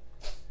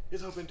it.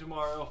 It's open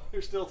tomorrow.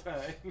 There's still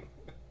time.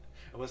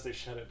 unless they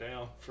shut it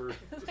down for.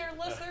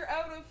 Unless they're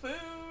out of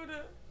food.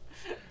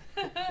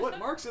 What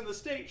marks in the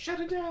state? Shut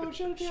it down!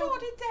 Shut it down!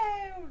 Shut it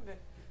down!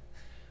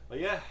 But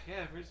yeah,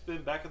 we've just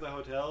been back at the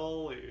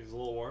hotel. It was a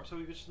little warm, so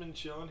we've just been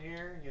chilling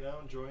here,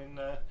 enjoying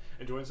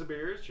some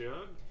beers,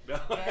 chilling.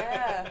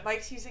 Yeah,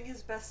 Mike's using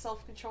his best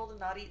self-control to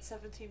not eat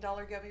 $17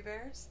 gummy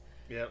bears.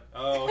 Yep.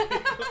 Oh.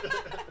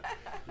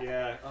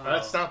 Yeah.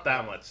 That's not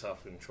that much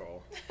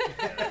self-control.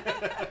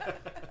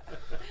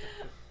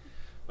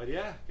 But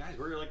yeah, guys,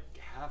 we're like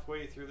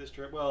halfway through this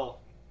trip. Well,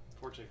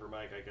 fortunately for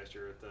Mike, I guess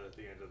you're at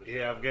the end of the trip.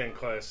 Yeah, I'm getting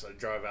close. I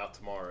drive out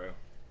tomorrow.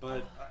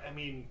 But, I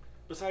mean,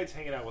 besides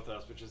hanging out with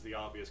us, which is the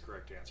obvious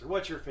correct answer,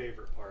 what's your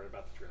favorite part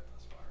about the trip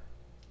thus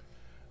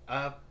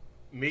far?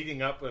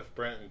 Meeting up with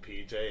Brent and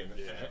PJ and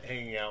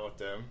hanging out with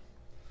them.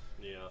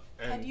 Yeah.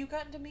 And had you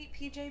gotten to meet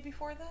PJ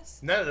before this?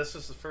 No, this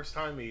was the first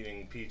time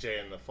meeting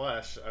PJ in the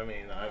flesh. I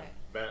mean, Right.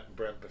 I've met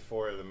Brent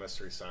before the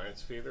Mystery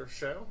Science Theater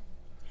show.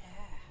 Yeah.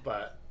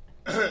 But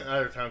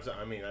other times,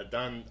 I mean, I've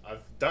done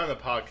a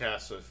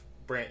podcast with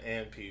Brent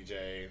and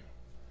PJ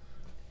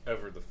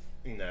over the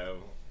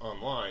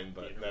online,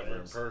 but never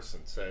in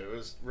person. So it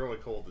was really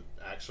cool to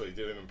actually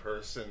do it in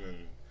person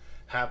and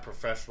have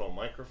professional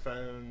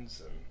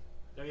microphones, and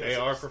they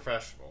are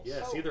professionals.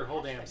 Yeah, see their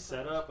whole damn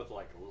setup with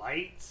like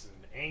lights and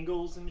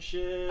angles and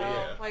shit.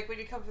 Yeah. Like when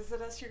you come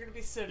visit us, you're going to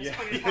be so Yeah.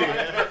 disappointed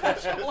how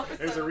professional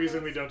There's a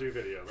reason we don't do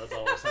video. That's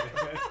all I'm saying.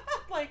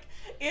 Like,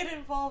 it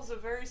involves a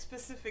very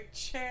specific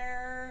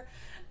chair,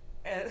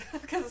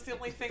 because it's the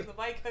only thing the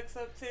mic hooks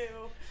up to.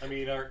 I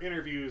mean, our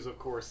interviews, of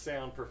course,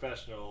 sound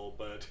professional,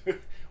 but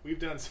we've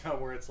done some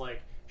where it's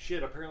like,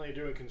 shit, apparently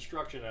doing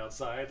construction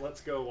outside.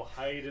 Let's go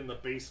hide in the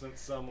basement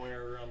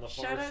somewhere on the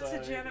far Shout out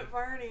side. to Janet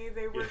Varney.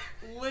 They were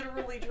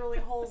literally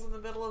drilling holes in the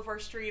middle of our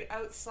street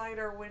outside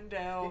our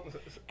window,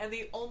 and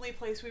the only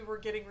place we were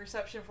getting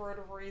reception for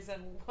whatever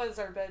reason was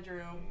our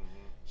bedroom.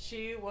 Mm-hmm.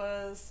 She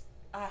was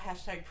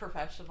hashtag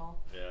professional.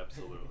 Yeah,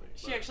 absolutely.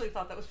 She actually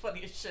thought that was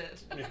funny as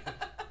shit. Yeah.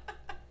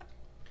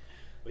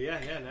 But yeah.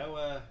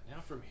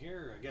 Now from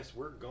here, I guess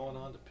we're going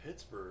on to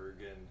Pittsburgh,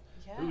 and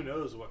Yeah. who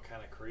knows what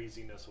kind of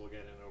craziness we'll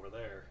get in over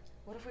there.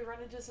 What if we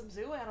run into some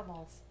zoo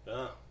animals?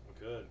 Oh,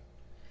 we could.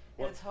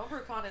 And it's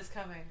HomebrewCon is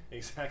coming.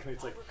 Exactly.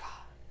 It's like,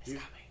 HomebrewCon is you-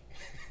 coming.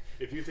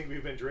 if you think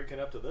we've been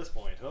drinking up to this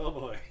point, oh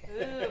boy.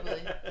 Oh,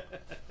 boy.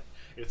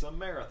 It's a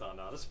marathon,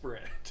 not a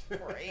sprint.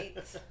 Great.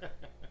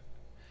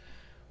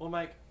 Well,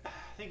 Mike,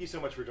 thank you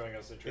so much for joining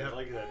us on the trip. Yeah.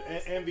 Like I said,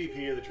 Yes, thank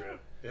MVP of the trip.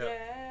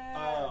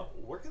 Yeah.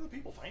 Where can the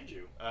people find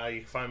you? You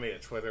can find me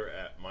at Twitter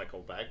at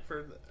Michael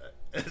Bagford.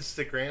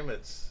 Instagram,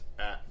 it's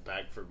at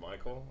Bagford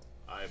Michael.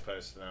 I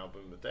post an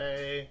album a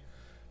day,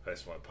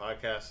 post my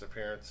podcast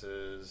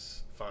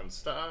appearances, fun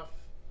stuff.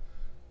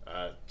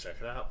 Check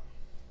it out.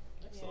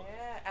 Excellent.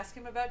 Yeah. Ask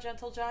him about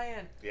Gentle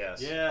Giant.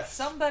 Yes. Yes.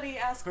 Somebody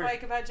ask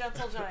Mike about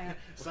Gentle Giant.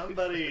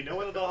 Somebody, no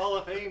one at the Hall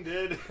of Fame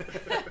did.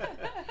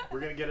 We're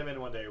going to get him in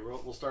one day.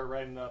 We'll start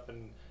writing up,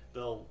 and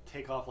they'll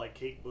take off like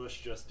Kate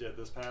Bush just did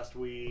this past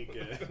week.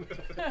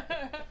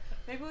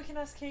 Maybe we can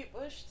ask Kate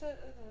Bush to...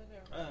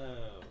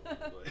 Oh,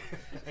 boy.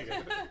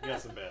 I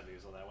got some bad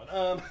news on that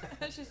one.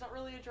 She's not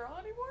really a draw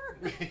anymore.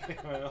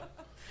 Well,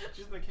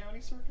 she's in the county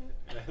circuit?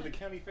 The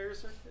county fair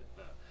circuit?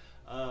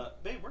 No.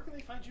 Babe, where can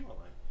they find you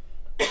online?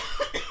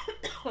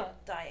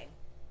 Dying.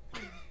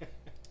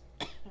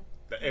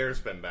 The air's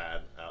been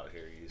bad out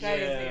here. Guys,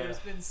 Yeah. the air's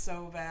been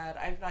so bad.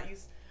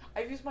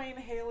 I've used my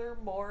inhaler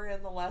more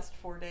in the last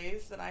 4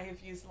 days than I have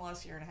used in the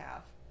last year and a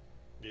half.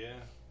 Yeah,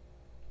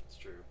 that's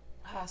true.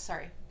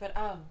 Sorry. But,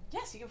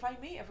 yes, you can find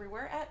me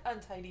everywhere at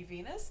Untidy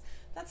Venus.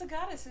 That's a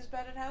goddess who's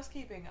bad at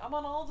housekeeping. I'm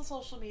on all the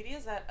social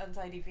medias at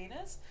Untidy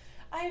Venus.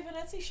 I have an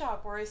Etsy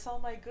shop where I sell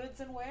my goods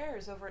and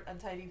wares over at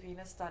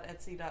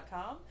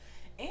untidyvenus.etsy.com.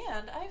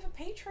 And I have a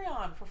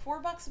Patreon. For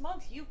 $4 a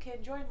month, you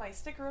can join my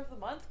Sticker of the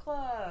Month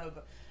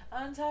Club.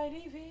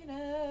 Untidy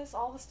Venus.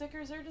 All the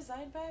stickers are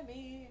designed by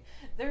me.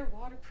 They're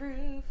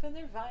waterproof, and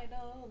they're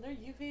vinyl, and they're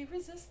UV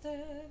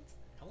resistant.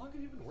 How long have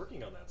you been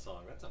working on that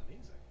song? That's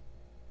amazing.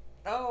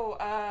 Oh,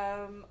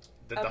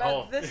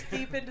 about this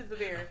deep into the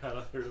beer. About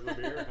a third of the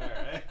beer?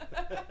 Alright.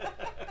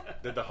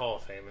 Did the Hall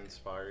of Fame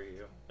inspire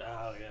you?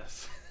 Oh,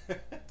 yes.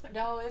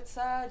 No, it's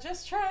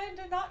just trying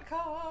to not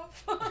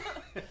cough.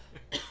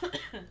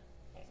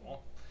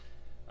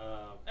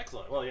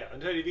 Excellent. Well, yeah,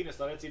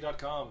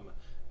 untidyvenus.etsy.com.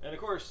 And of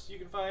course, you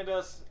can find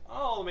us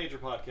all the major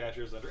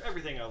podcatchers under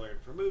Everything I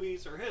Learned from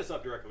Movies, or hit us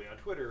up directly on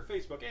Twitter,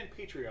 Facebook, and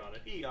Patreon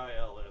at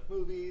EILF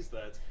Movies.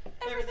 That's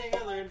Everything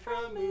I Learned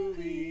from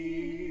Movies.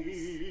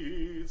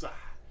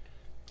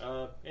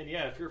 And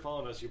yeah, if you're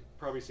following us, you're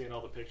probably seeing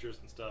all the pictures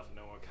and stuff and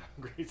know what kind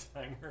of great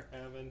time we're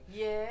having.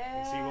 Yeah.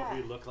 And see what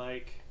we look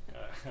like. I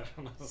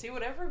don't know. See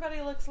what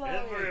everybody looks like.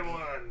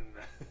 Everyone!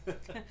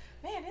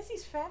 Man,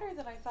 Izzy's fatter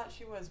than I thought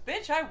she was.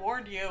 Bitch, I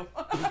warned you.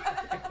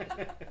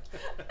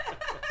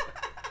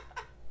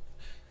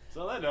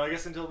 So on that note, I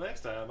guess until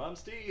next time, I'm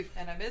Steve.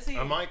 And I'm Izzy.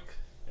 I'm Mike.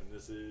 And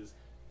this is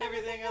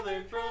Everything I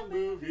Learned from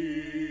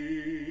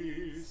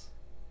Movies.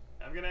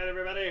 Have a good night,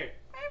 everybody.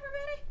 Hi,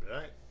 everybody. Good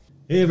night.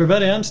 Hey,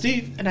 everybody, I'm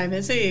Steve. And I'm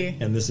Izzy.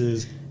 And this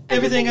is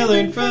Everything I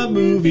learned from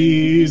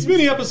movies.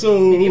 Mini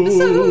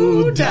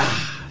episode.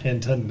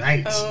 And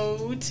tonight.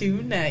 Oh,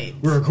 tonight.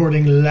 We're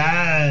recording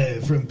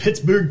live from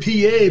Pittsburgh, PA,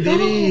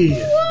 baby.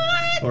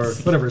 What? Or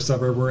whatever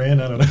suburb we're in.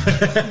 I don't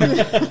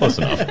know. Close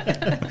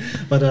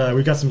enough. But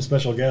we've got some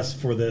special guests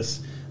for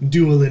this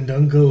Duel and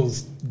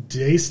Uncle's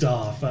Day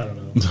Stuff. I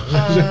don't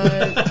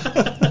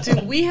know. Do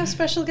we have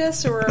special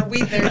guests or are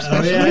we their special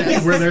I think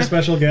guests? we're their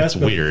special guests.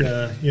 That's but, weird.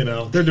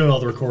 They're doing all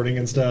the recording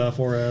and stuff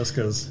for us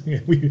because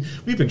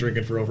we've been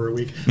drinking for over a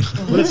week.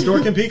 But it's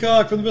Dork and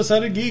Peacock from the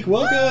Besotted Geek.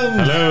 Welcome.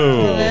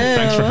 Hello.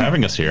 Thanks for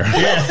having us here.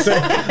 Yes.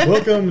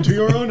 Welcome to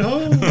your own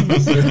home.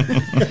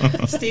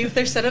 Steve,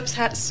 their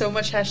setup's so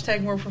much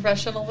hashtag more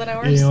professional than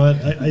ours. You know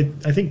what?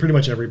 I think pretty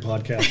much every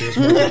podcaster is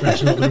more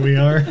professional than we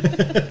are.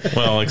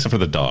 Well, except for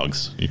the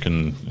dogs. You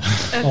can.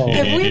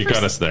 You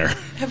got us there.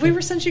 Have we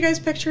ever sent you guys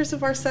pictures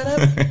of our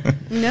setup?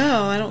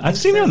 No, I don't. I've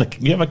seen you on the.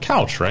 You have a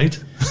couch, right?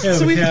 Yeah, So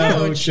the we have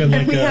a couch, and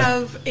and like we a-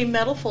 have a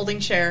metal folding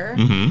chair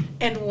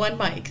and one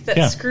mic that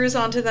Yeah. screws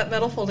onto that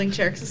metal folding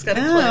chair because it's got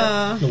a clip.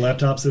 Ah. the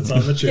laptop sits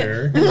on the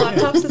chair. And the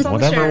laptop sits on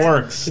Whatever the chair.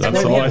 works. And That's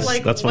then all we I. have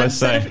like That's what one I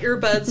set say. of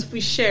earbuds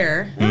we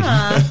share.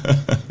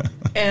 Ah.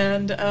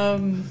 And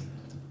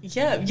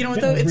yeah, you know what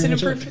Yeah, though? It's pretty an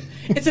much it. improvement.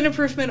 It's an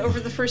improvement over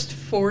the first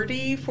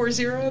 40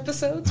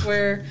 episodes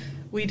where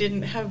we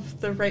didn't have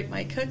the right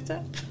mic hooked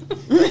up.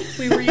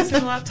 We were using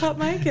a laptop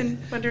mic and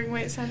wondering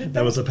why it sounded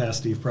That bad. was a past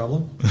Steve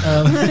problem.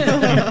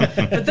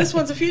 But this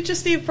one's a future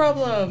Steve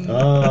problem.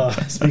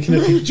 Speaking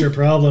of future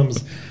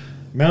problems,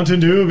 Mountain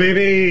Dew,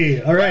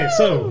 baby. All right,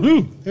 so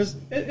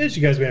as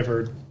you guys may have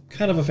heard,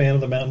 kind of a fan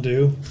of the Mountain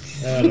Dew.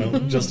 I don't know,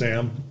 just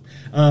am.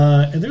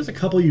 And there's a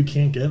couple you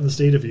can't get in the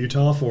state of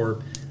Utah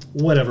for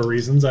whatever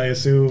reasons. I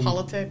assume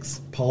Politics.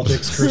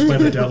 cursed by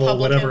the devil,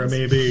 whatever it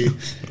may be.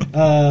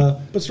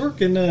 But Stork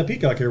and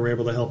Peacock here were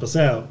able to help us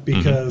out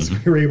because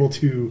we were able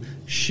to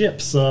ship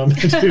some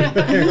to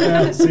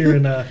warehouse here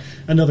in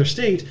another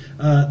state.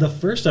 The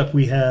first up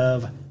we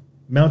have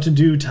Mountain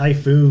Dew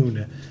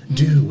Typhoon.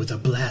 Dew with a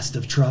blast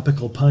of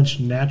tropical punch,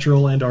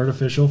 natural and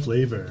artificial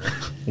flavor.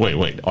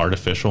 Wait.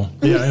 Artificial.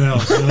 Yeah, I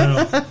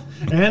know.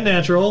 And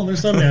natural.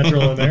 There's some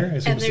natural in there. I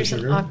assume And it's there's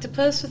sugar. an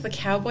octopus with a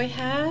cowboy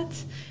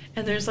hat.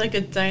 And there's like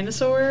a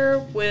dinosaur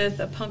with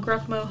a punk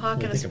rock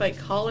mohawk and a spiked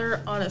collar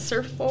on a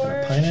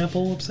surfboard.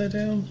 Pineapple upside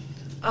down.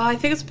 I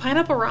think it's a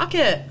pineapple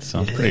rocket.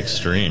 Sounds pretty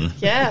extreme.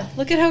 Yeah,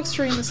 look at how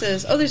extreme this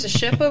is. Oh, there's a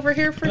ship over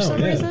here for some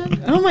yeah.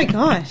 reason. Oh my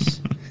gosh!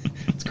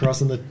 It's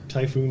crossing the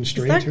Typhoon Is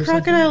Strait that or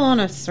crocodile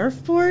on a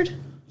surfboard?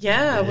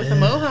 Yeah, with a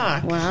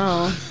mohawk.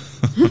 Wow.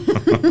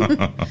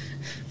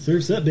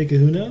 Surf's up, Big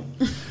Kahuna.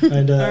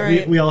 And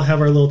right. we all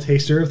have our little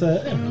taster of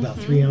that. I don't know, about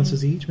 3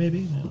 ounces each,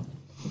 maybe. No.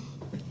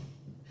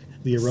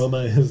 The aroma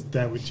is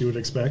that what you would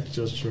expect,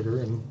 just sugar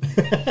and.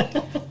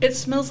 It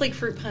smells like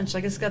fruit punch.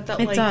 Like it's got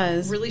that It like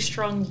does. really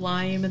strong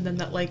lime and then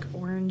that like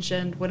orange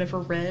and whatever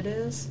red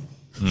is.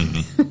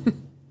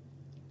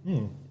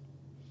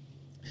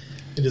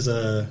 It is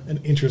an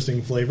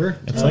interesting flavor.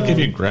 It's like if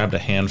you grabbed a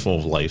handful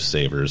of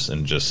lifesavers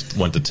and just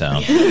went to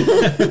town.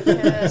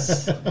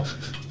 Yes.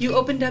 You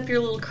opened up your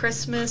little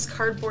Christmas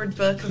cardboard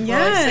book of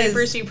Yes.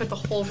 lifesavers and you put the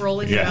whole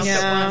roll in your mouth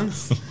Yes. at Yeah.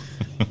 once.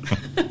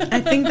 I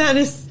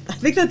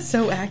think that's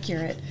so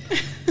accurate.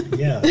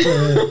 Yeah,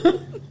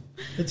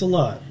 it's a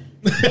lot.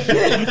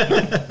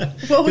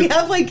 Well, we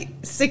have like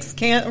 6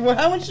 cans. Well,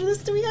 how much of this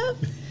do we have?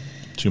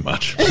 Too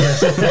much.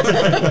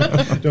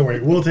 Don't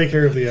worry, we'll take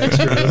care of the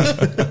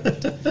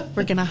extras.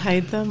 We're going to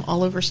hide them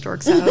all over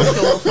Stork's house,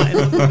 so we'll find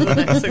them in the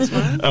next 6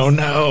 months. Oh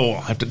no!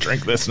 I have to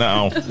drink this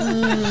now.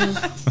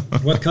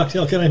 What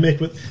cocktail can I make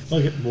with?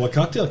 What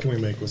cocktail can we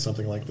make with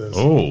something like this?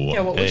 Oh,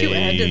 Yeah, what would you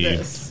add to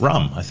this?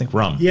 Rum. I think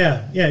rum.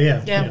 Yeah.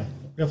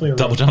 Definitely a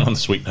Double rum. down on the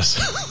sweetness.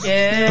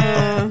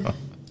 Yeah.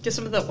 Get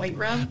some of that white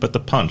rum. But the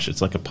punch,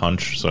 it's like a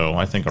punch, so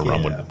I think a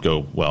rum Yeah. would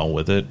go well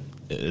with it.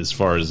 As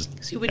far as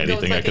So you would go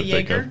with anything I like a could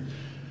think of. Jaeger?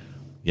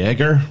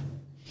 Jaeger?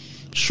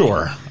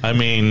 Sure. I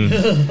mean,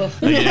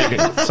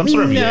 some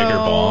sort of No. Jaeger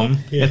bomb.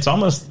 Yeah. It's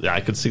almost, I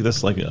could see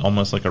this like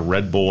almost like a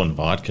Red Bull and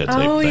vodka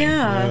type Oh thing.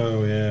 yeah.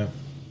 Oh yeah.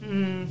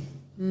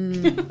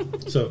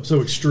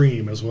 So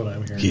extreme is what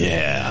I'm hearing.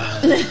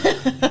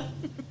 Yeah.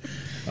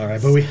 All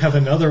right, but we have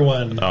another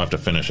one. I'll have to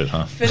finish it,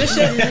 huh? Finish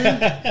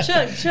it.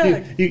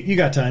 Chug. You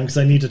got time because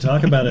I need to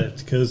talk about it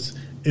because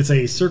it's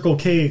a Circle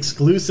K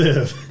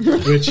exclusive,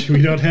 which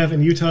we don't have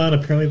in Utah, and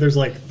apparently there's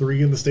like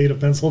 3 in the state of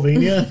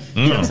Pennsylvania.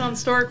 Jokes on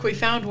Stork, we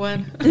found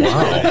one.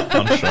 Wow.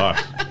 I'm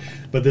shocked.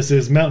 But this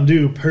is Mountain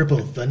Dew Purple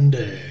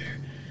Thunder.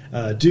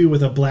 Dew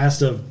with a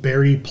blast of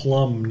berry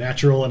plum,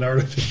 natural and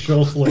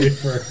artificial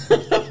flavor.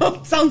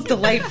 Sounds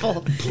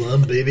delightful.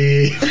 Plum,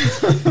 baby.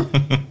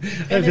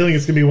 I have a feeling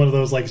it's going to be one of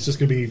those, like, it's just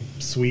going to be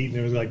sweet, and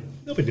it was like,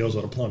 nobody knows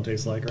what a plum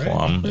tastes like, right?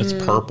 Plum. It's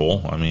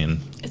purple. I mean,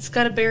 It's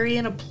got a berry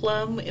and a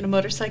plum in a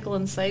motorcycle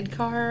and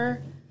sidecar.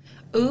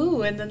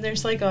 Ooh, and then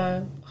there's like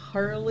a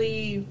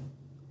Harley.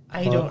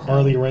 I don't know.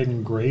 Harley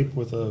riding grape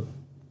with a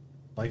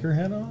biker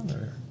hat on?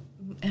 Or?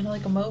 And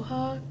like a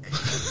mohawk.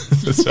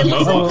 it's a It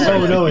looks mohawk. like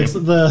Oh, no, it's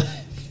the...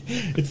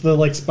 It's the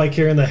like spike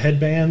hair and the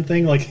headband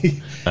thing. Like you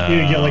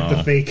get like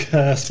the fake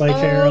spike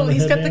hair. On the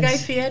he's got the headbands.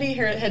 Guy Fieri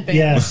hair headband.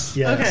 Yes,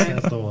 Okay.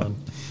 that's the one.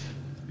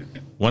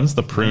 When's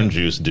the prune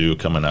juice due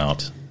coming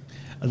out?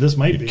 This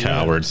might You be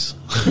cowards.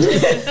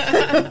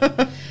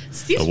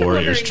 Steve's A been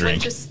warrior's wondering drink. when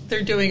just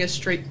they're doing a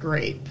straight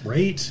grape.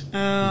 Great.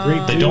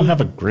 Great. They don't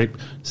have a grape.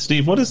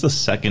 Steve, what is the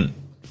second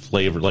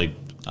flavor? Like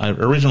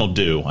original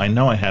dew. I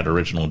know I had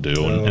original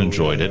dew and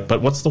enjoyed yeah. it,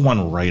 but what's the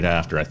one right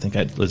after? I think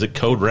is it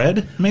Code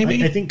Red?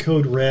 Maybe. I think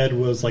Code Red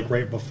was like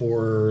right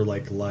before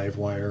like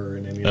Livewire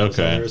and any of those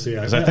Okay. others. So,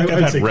 yeah, 'Cause I think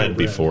I'd I've say had Red Code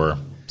before,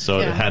 so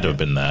Yeah. it had to have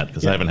been that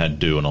because I haven't had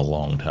dew in a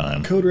long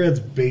time. Code Red's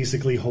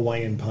basically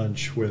Hawaiian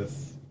Punch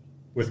with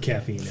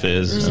caffeine.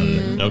 Fizz.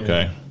 And,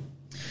 okay.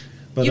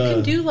 But, You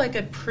can do like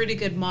a pretty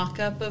good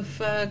mock-up of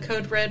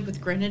Code Red with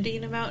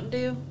grenadine and Mountain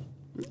Dew.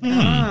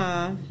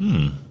 Ah.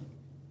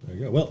 There you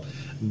go. Well,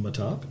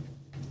 Matop.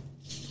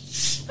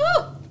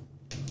 Oh!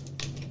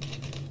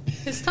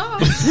 His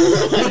top.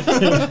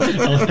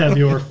 I'll have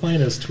your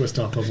finest twist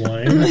off of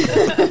wine. All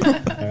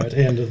right,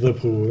 and the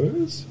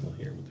pours. Well,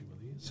 here, we'll do one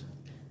of these.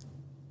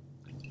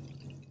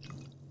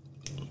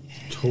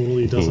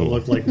 Totally doesn't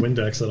look like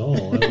Windex at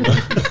all. I don't know.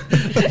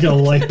 Like a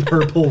light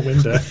purple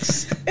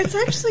Windex. It's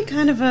actually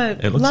kind of a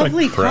It looks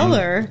lovely like creme,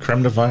 color.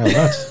 creme de violet.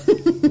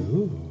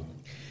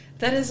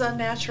 That is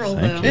unnatural,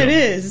 Thank though. you. It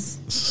is.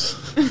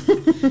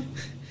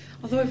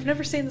 Although I've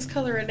never seen this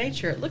color in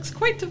nature, it looks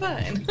quite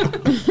divine.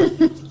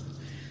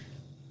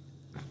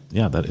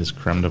 Yeah, that is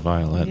creme de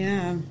violet.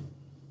 Yeah.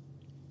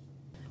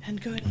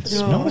 And going for It the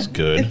smells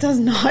good. It does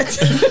not.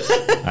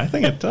 I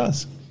think it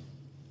does.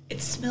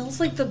 It smells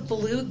like the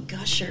Blue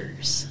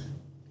Gushers.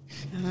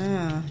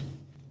 Ah.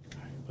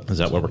 Is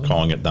that what we're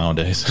calling it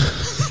nowadays?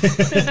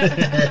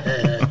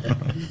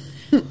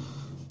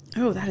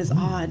 Oh, that is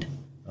odd.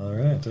 All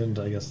right, and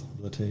I guess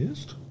the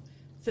taste.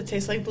 Does it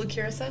taste like blue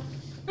curacao?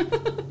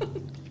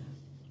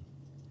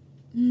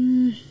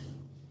 Yeah,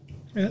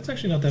 that's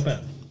actually not that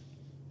bad.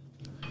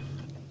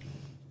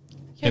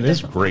 Yeah, It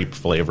is definitely. grape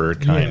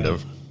flavored, kind Yeah.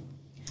 of.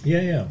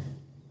 Yeah, yeah.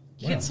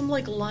 You get some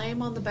like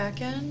lime on the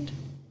back end.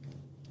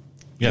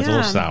 Yeah, it's a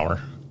little Yeah. sour.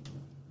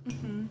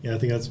 Yeah, I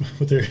think that's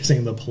what they're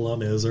saying the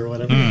plum is or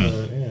whatever.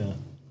 Yeah.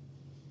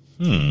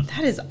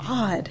 That is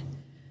odd.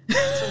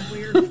 It's a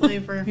weird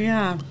flavor.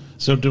 Yeah.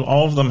 So, do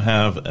all of them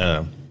have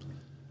a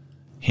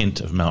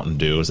hint of Mountain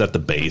Dew? Is that the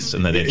base,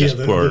 and then they just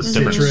the pour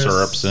different citrus.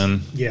 syrups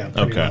in? Yeah,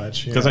 pretty okay.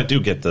 much, yeah. Because I do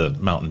get the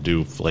Mountain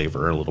Dew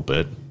flavor a little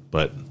bit,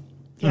 but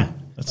Yeah.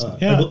 that's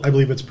I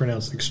believe it's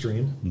pronounced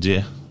extreme.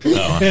 yeah.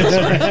 Oh,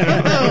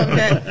 Oh,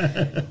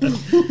 okay.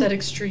 That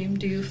extreme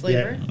dew Yeah,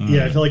 flavor.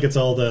 yeah. I feel like it's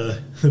all the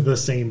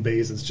same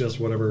base. It's just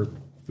whatever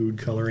food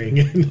coloring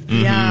and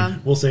Yeah.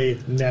 we'll say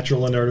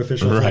natural and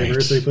artificial Right.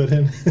 flavors they put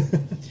in.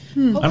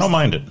 What I was, don't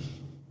mind it.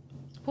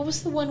 what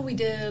was the one we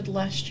did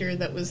last year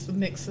that was the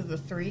mix of the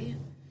three?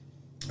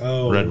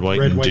 Oh, Red, white,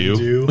 and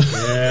dew.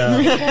 Yeah.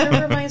 It kind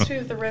of reminds me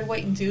of the red,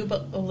 white, and dew,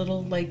 but a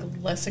little like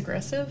less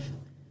aggressive.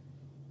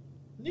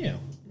 Yeah.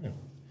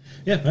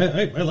 Yeah,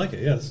 I like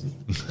it. Yeah, it's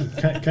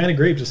kind of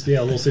grape. Just,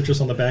 yeah, a little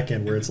citrus on the back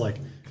end where it's like,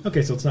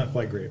 okay, so it's not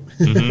quite grape.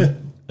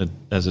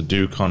 As a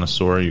Dew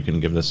connoisseur, you can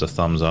give this a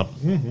thumbs up.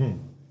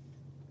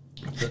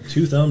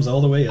 2 thumbs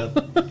all the way up.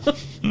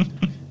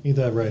 Ain't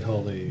that right,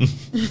 Holly?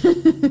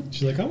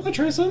 She's like, I want to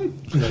try some.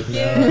 I'm like,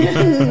 no, I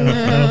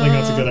don't think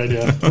that's a good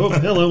idea. Oh,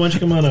 hello, why don't you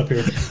come on up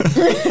here?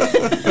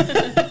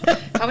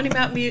 How many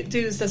Mountain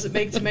Dews does it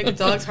make to make a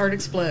dog's heart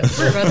explode?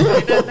 We're about to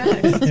find out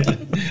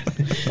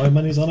next. My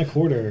money's on a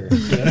quarter.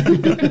 Yeah.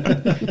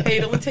 Hey,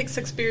 it only takes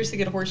 6 beers to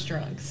get a horse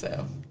drunk,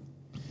 so.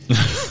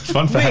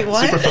 Fun fact.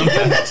 what? Super fun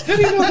fact. How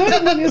do you know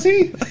that one, is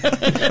he?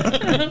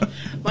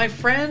 My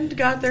friend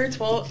got their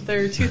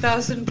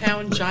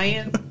 2,000-pound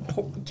giant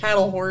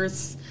cattle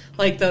horse,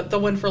 like the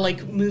one for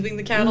like moving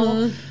the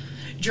cattle,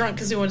 drunk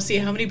because we wanted to see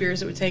how many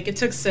beers it would take. It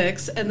took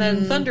 6, and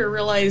then Thunder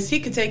realized he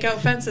could take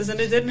out fences and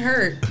it didn't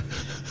hurt.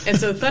 And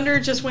so Thunder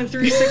just went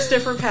through 6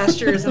 different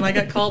pastures, and I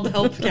got called to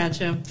help catch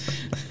him.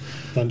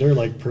 Thunder,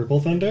 like purple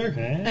thunder?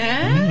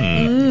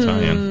 Eh?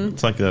 Italian.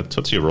 It's like a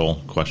Tootsie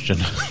Roll question,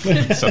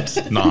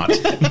 except not.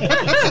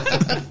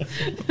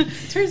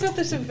 Turns out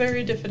there's a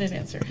very definite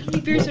answer. How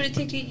many beers would it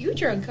take to get you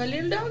drunk, huh,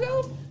 little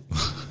doggo?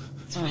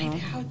 Let's find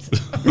out.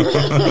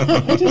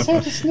 I just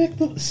have to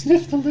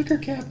sniff the liquor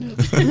cabinet.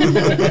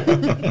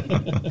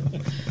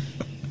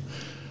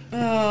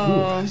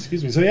 Oh.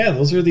 Excuse me. So yeah,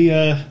 those are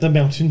the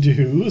Mountain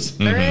Dews.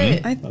 All right.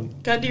 I,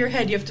 Gun to your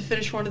head, you have to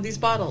finish one of these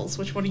bottles.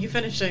 Which one are you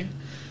finishing?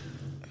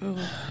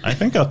 I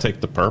think I'll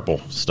take the purple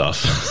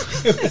stuff.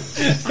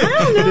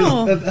 I don't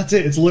know. That's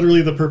it. It's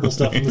literally the purple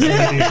stuff in the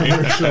 70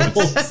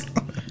 commercials.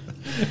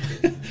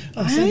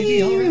 Oh,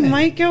 CBD, all I right.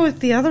 might go with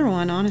the other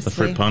one, honestly. The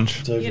fruit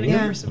punch. So, You gonna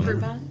go for some fruit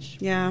punch?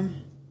 Yeah.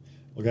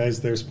 well,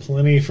 guys, there's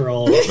plenty for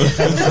all of us.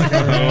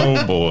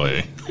 Oh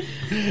boy.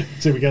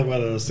 So we got, what,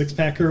 a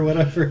 6-pack or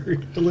whatever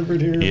delivered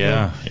here?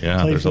 Yeah. Play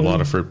There's a food.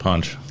 lot of fruit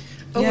punch.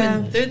 Oh, Yeah.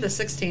 and they're the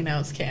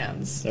 16-ounce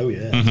cans. Oh,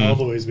 yeah. All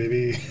the ways,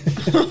 baby.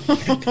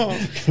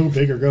 Go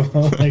big or go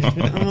home.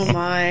 Oh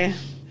my.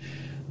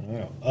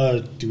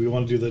 Do we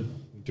want to do the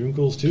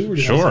Dunkels too? Or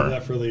do you Sure. want to save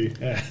that for the...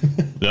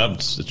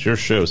 It's your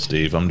show,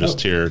 Steve. I'm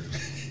just here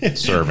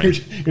serving. You're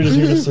just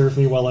here to serve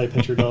me while I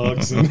pet your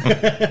dogs.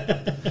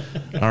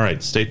 All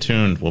right, stay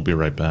tuned. We'll be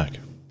right back.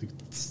 I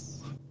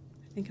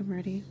think I'm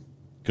ready.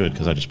 Good,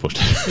 because I just pushed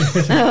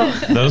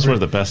it. Those were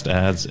the best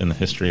ads in the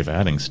history of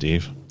adding,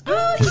 Steve.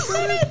 Oh, you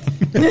said it!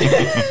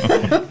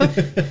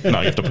 No,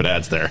 you have to put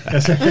ads there.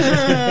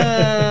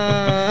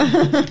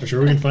 I'm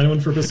sure we can find one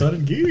for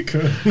Besotted Geek.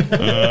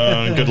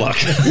 Good luck.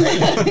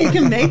 You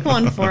can make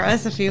one for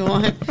us if you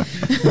want.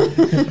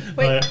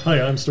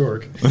 Hi, I'm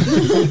Stork.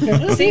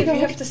 Steve, you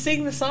have to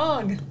sing the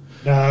song.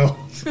 No.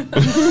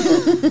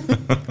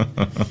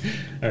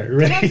 All right,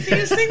 ready? I see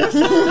you sing the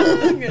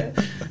song.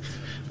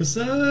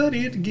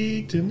 Besotted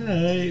Geek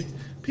tonight.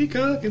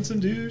 Peacock and some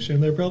douche,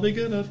 and they're probably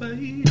gonna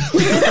fight.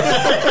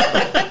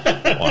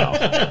 Wow.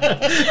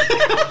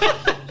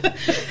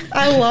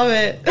 I love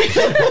it.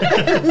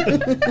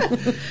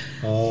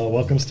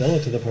 Welcome Stella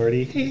to the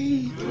party.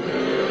 Hey.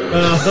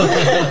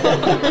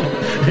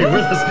 Hey,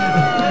 where's the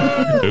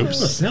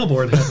Oops.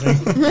 soundboard happening?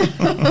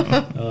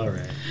 All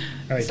right.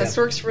 Is that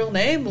Stork's real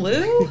name,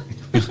 Lou?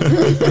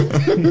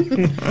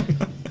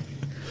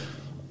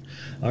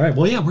 All right.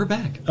 Well, yeah, we're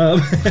back.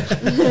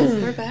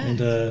 We're back.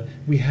 And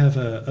we have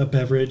a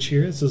beverage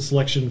here. It's a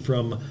selection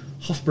from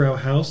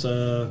Hofbrauhaus.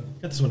 Got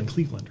this one in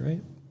Cleveland,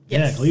 right?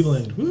 Yes. Yeah,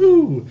 Cleveland.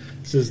 Woo!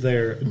 This is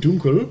their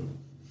Dunkel. You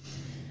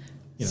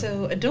know.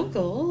 So a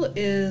Dunkel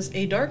is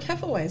a dark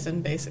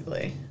Hefeweizen,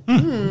 basically.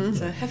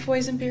 It's a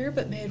Hefeweizen beer,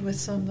 but made with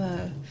some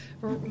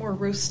more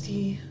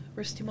roasty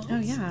malts. Oh,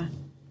 yeah.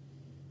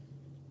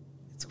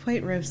 It's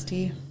quite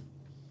roasty.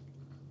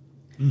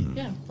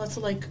 Yeah, lots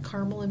of like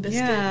caramel and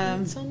biscuit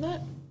notes on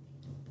that.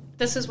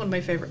 This is one of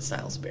my favorite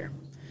styles of beer.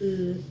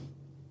 Yeah.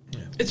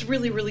 It's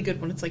really, really good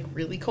when it's like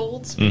really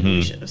cold. So maybe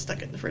we should have stuck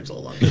it in the fridge a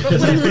little longer. But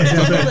whatever, it's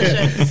still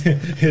delicious.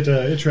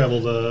 It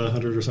traveled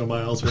 100 or so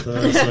miles with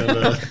us,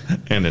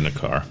 And in a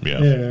car, yeah.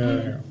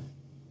 yeah.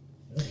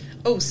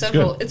 Oh,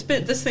 several.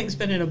 good. This thing's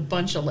been in a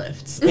bunch of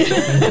lifts. It's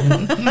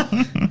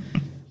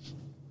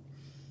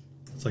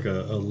like a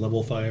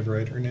level 5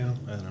 writer now.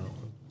 I don't know.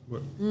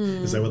 What,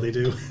 is that what they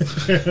do?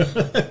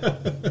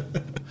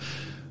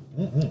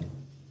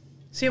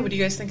 So yeah, what do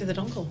you guys think of the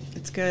Dunkel?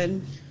 It's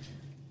good.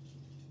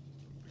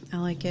 I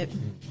like it.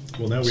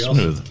 Well, now we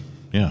Smooth.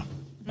 Yeah,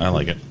 I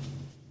like it.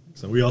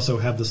 we also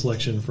have the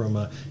selection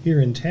from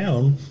here in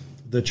town,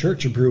 the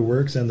Church Brew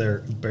Works, and their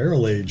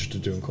barrel aged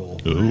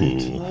Dunkel.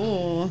 Ooh.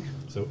 Oh.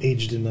 So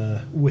aged in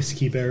a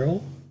whiskey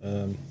barrel.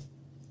 Do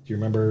you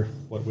remember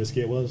what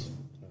whiskey it was?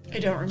 I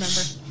don't remember.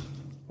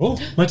 Oh,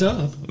 my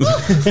top.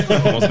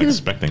 I wasn't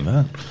expecting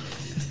that.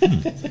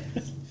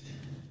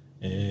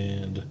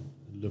 And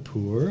Le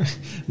Pour.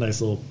 Nice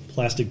little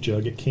plastic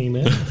jug it came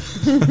in.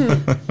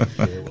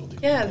 Very well done.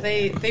 Yeah,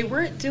 they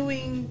weren't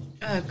doing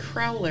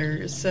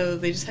crowlers, so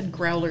they just had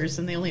growlers,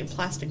 and they only had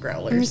plastic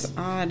growlers. It's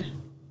odd.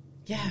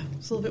 Yeah,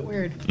 it's a little bit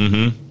weird.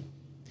 Mm-hmm.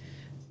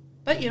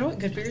 But you know what?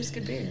 Good beer is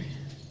good beer.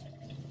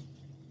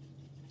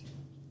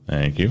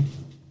 Thank you.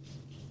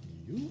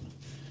 You.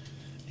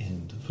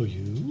 And for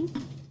you.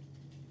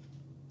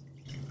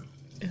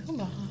 Oh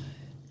my.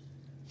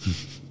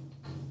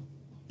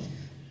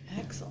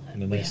 Excellent.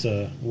 And a nice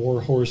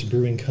War Horse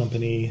Brewing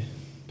Company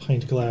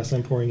pint glass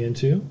I'm pouring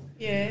into.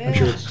 Yeah. I'm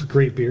sure it's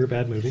great beer,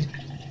 bad movie.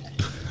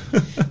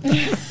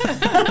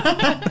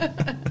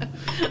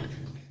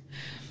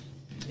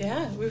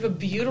 Yeah, we have a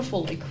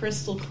beautiful, like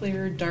crystal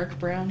clear, dark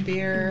brown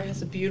beer. It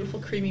has a beautiful,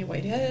 creamy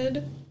white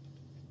head.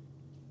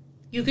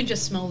 You can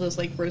just smell those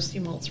like roasty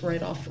malts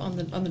right off on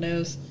the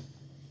nose.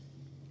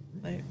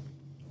 Like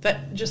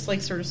that, just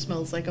like sort of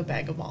smells like a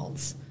bag of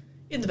malts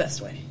in the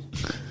best way.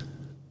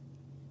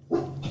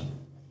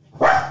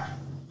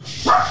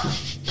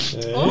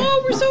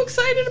 Oh, we're so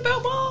excited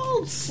about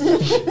malts!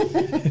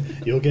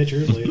 You'll get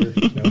yours later.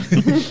 No.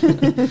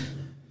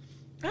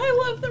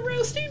 I love the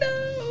roasty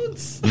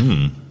notes.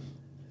 Mm.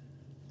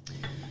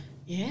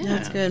 Yeah,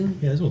 That's good.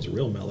 Yeah, this one's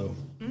real mellow.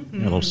 Yeah,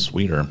 a little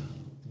sweeter.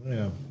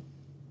 Yeah.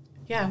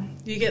 Yeah,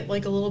 you get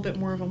like a little bit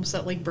more of almost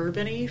that like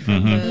bourbon-y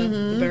from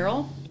the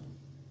barrel.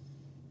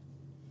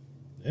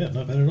 Yeah,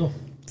 not bad at all.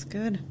 It's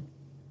good.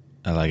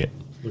 I like it.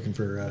 Looking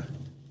for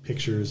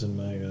pictures in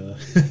my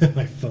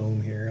my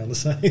phone here on the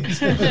side.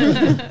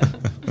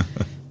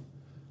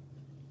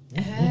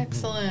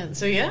 Excellent.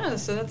 So yeah,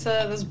 so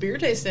that's beer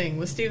tasting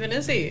with Steve and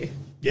Izzy.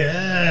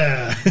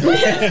 Yeah.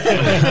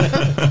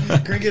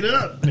 Crank it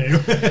up.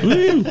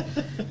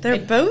 They're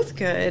both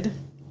good.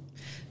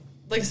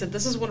 Like I said,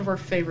 this is one of our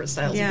favorite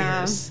styles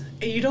Yeah. of beers.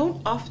 And you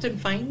don't often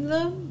find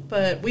them,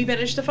 but we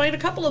managed to find a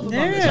couple of them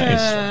on this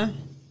Yeah.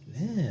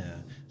 Yeah.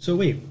 So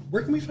wait,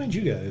 where can we find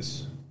you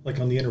guys? Like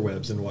on the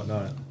interwebs and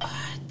whatnot.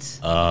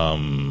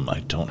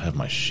 I don't have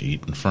my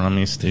sheet in front of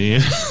me,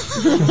 Steve.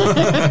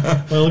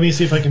 Well, let me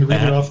see if I can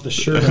read it off the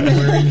shirt I'm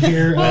wearing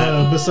here.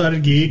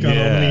 Besotted Geek on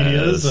all the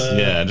medias.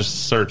 Yeah,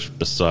 just search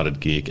Besotted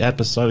Geek. At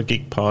Besotted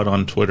Geek Pod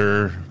on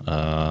Twitter.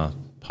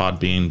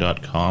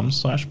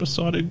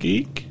 Podbean.com/Besotted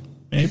Geek,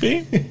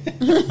 maybe.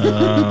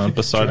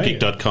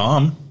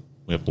 BesottedGeek.com.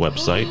 We have a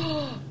website.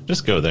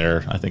 Just go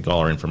there. I think all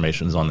our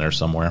information's on there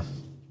somewhere.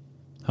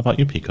 How about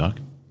you, Peacock?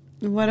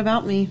 What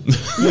about me?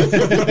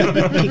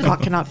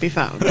 Peacock cannot be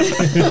found.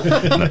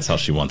 That's how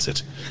she wants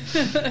it.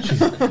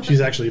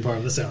 She's actually part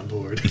of the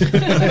soundboard.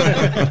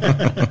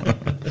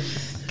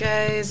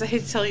 Guys, I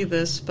hate to tell you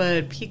this,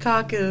 but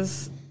Peacock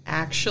is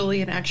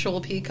actually an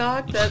actual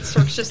peacock that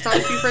Stork's just taught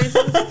a few phrases.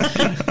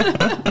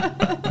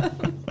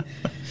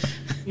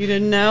 You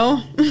didn't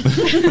know?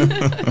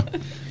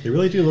 They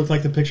really do look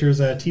like the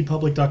pictures at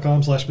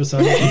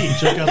tpublic.com/BesoundedGeek.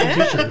 Check out the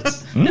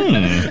t-shirts.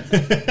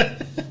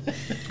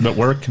 But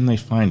where can they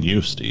find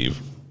you, Steve?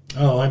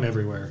 Oh, I'm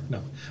everywhere.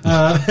 No.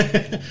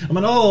 I'm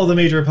on all the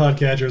major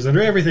podcatchers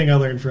under Everything I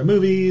Learned from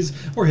Movies,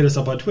 or hit us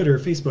up on Twitter,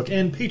 Facebook,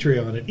 and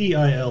Patreon at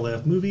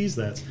EILF Movies.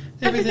 That's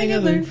Everything I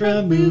Learned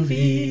from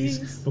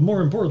Movies. But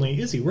more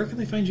importantly, Izzy, where can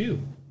they find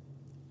you?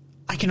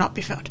 I cannot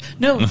be found.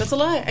 No, that's a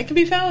lie. I can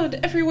be found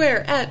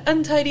everywhere at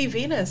Untidy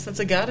Venus. That's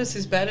a goddess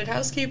who's bad at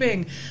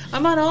housekeeping.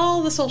 I'm on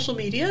all the social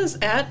medias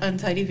at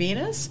Untidy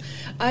Venus.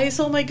 I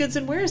sell my goods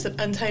and wares at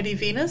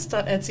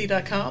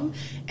untidyvenus.etsy.com.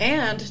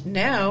 And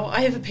now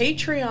I have a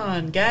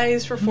Patreon.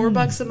 Guys, for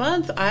 $4 a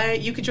month,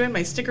 you can join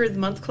my Sticker of the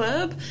Month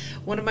Club.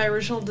 One of my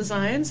original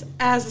designs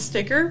as a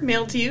sticker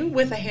mailed to you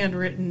with a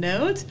handwritten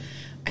note.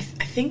 I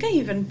think I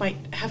even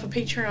might have a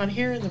Patreon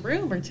here in the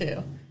room or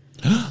two.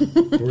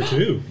 Or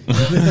two.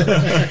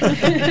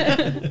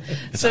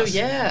 So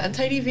yeah,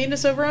 Untidy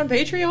Venus over on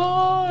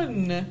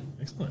Patreon.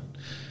 Excellent.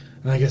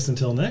 And I guess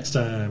until next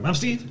time, I'm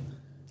Steve.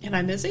 And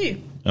I'm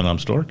Izzy. And I'm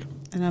Stork.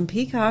 And I'm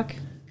Peacock.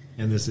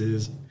 And this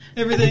is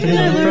Everything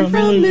I Learned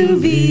from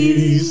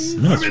Movies.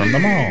 No, it's from the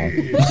mall.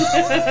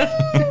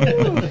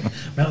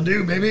 Mountain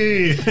Dew,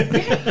 baby.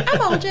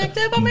 I'm all jacked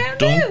up on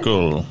Mountain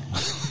Dew. Dunkel.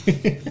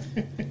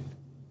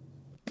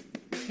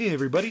 Hey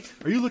everybody,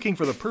 are you looking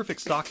for the perfect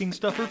stocking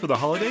stuffer for the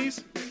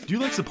holidays? Do you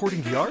like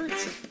supporting the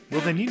arts?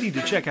 Well then you need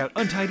to check out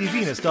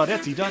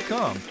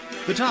untidyvenus.etsy.com,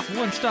 the top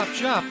one-stop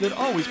shop that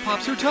always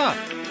pops her top.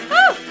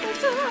 Oh,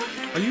 what's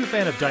up? Are you a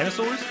fan of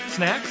dinosaurs,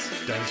 snacks,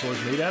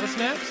 dinosaurs made out of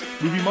snacks,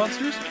 movie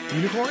monsters,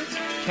 unicorns,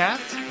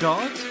 cats,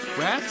 dogs,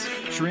 rats,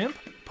 shrimp,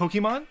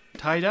 Pokemon,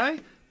 tie-dye,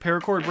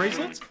 paracord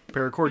bracelets,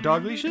 paracord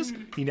dog leashes,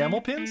 enamel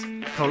pins,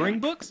 coloring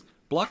books,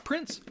 block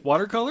prints,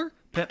 watercolor,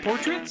 pet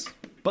portraits,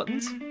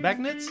 buttons,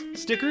 magnets,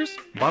 stickers,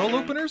 bottle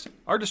openers,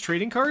 artist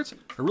trading cards,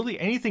 or really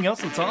anything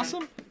else that's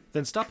awesome?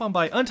 Then stop on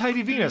by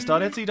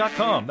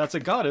untidyvenus.etsy.com. That's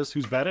a goddess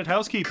who's bad at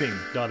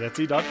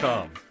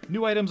housekeeping.etsy.com.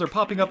 New items are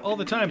popping up all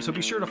the time, so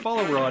be sure to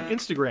follow her on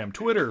Instagram,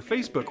 Twitter,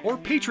 Facebook, or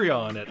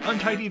Patreon at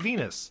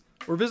untidyvenus.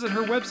 Or visit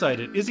her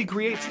website at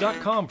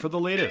izzycreates.com for the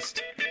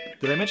latest.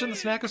 Did I mention the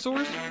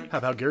Snackosaurs? How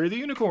about Gary the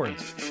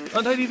Unicorns?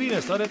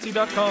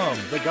 Untidyvenus.etsy.com,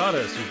 the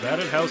goddess who's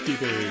bad at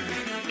housekeeping.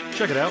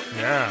 Check it out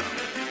now.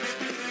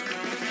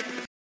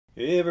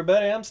 Hey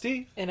everybody, I'm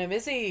Steve. And I'm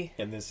Izzy.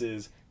 And this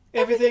is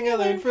Everything I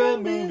Learned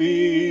from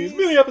Movies.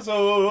 Mini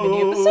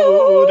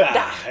episode.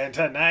 And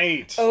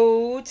tonight.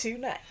 Oh,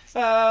 tonight.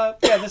 Yeah,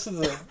 this is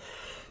a...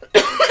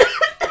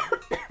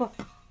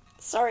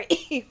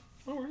 Sorry.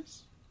 No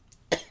worries.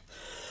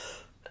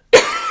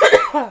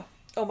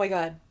 Oh my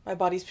god, my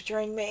body's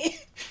betraying me.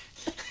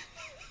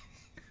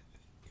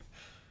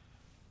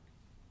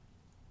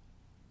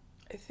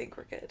 I think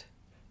we're good.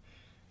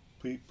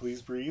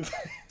 Please breathe.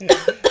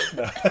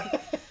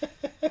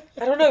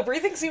 I don't know,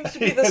 breathing seems to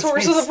be the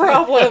source of the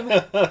problem.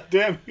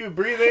 Damn you,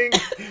 breathing.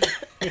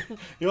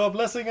 You're a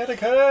blessing and a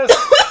curse.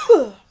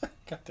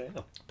 God damn.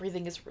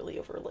 Breathing is really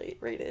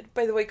overrated.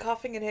 By the way,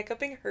 coughing and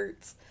hiccuping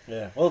hurts.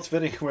 Yeah, well, it's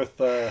fitting with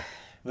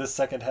this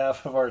second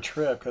half of our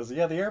trip, because,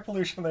 yeah, the air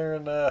pollution there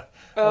in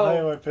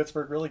Ohio and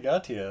Pittsburgh really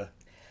got to you.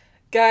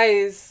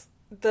 Guys,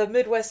 the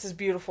Midwest is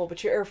beautiful,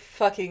 but your air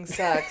fucking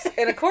sucks.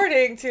 And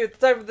according to the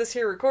time of this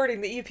here recording,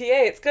 the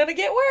EPA, it's gonna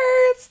get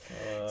worse.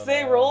 So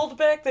they rolled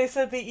back. They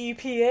said the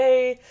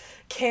EPA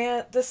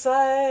can't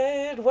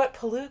decide what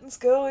pollutants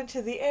go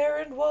into the air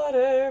and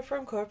water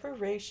from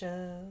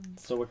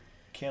corporations. So what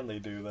can they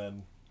do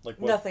then? Like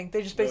what? Nothing.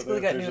 They just basically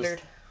got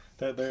neutered.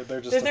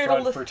 They're just a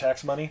front for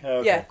tax money?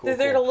 Okay, yeah, cool, they're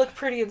there to look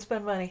pretty and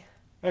spend money.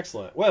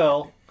 Excellent.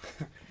 Well,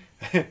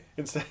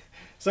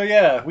 so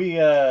yeah,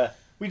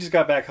 we just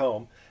got back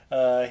home.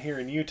 Here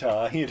in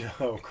Utah,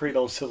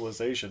 cradle of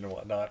civilization and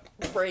whatnot.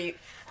 Right.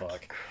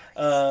 Fuck.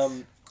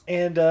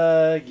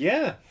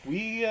 Yeah,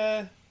 we,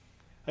 I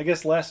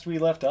guess last we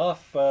left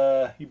off,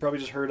 you probably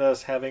just heard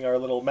us having our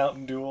little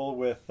mountain duel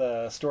with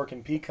Stork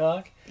and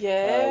Peacock.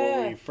 Yeah.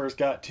 Where we first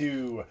got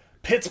to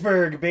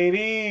Pittsburgh,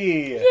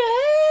 baby! Yeah!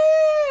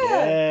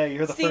 Yeah,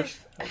 you're the Steve, first.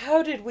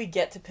 how did we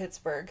get to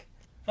Pittsburgh?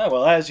 Oh,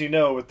 well, as you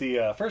know, with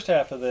the first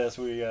half of this,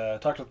 we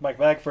talked with Mike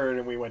Magford,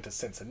 and we went to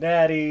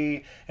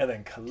Cincinnati, and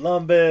then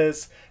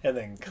Columbus, and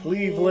then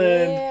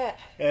Cleveland. Yeah.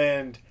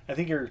 And I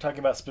think you're talking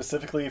about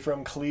specifically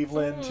from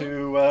Cleveland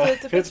to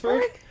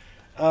Pittsburgh.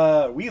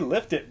 We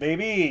lift it,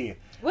 baby.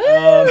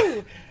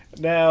 Woo!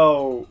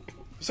 Now,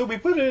 so we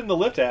put it in the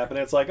Lyft app, and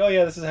it's like, oh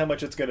yeah, this is how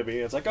much it's going to be.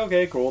 And it's like,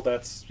 okay, cool.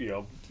 That's,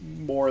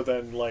 more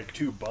than like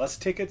 2 bus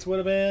tickets would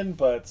have been,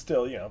 but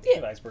still, a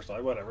nice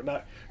personal, whatever.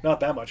 Not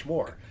that much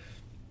more.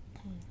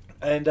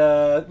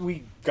 And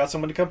we got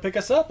someone to come pick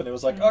us up, and it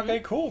was like, okay,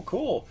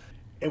 cool.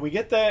 And we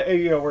get there,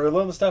 we're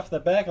loading the stuff in the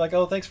back, like,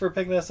 oh, thanks for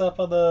picking us up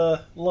on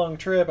the long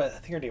trip. I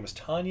think her name was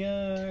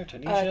Tanya or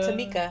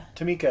Tanisha?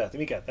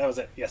 Tamika. That was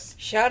it, yes.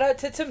 Shout out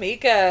to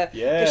Tamika.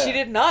 Yeah. Because she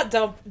did not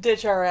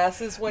ditch our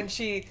asses when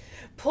she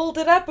pulled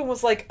it up and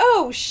was like,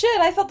 oh, shit,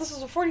 I thought this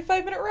was a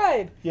 45-minute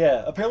ride.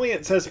 Yeah, apparently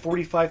it says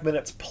 45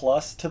 minutes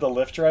plus to the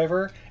Lyft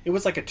driver. It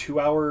was like a 2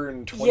 hour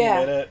and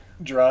 20-minute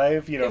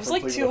drive, It was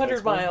like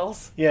 200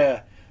 miles.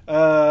 Yeah.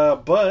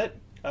 But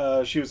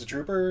she was a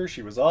trooper.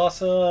 She was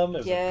awesome. It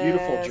was a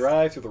beautiful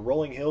drive through the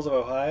rolling hills of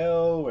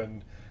Ohio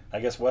and I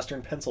guess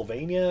western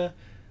Pennsylvania.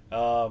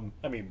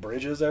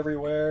 Bridges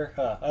everywhere.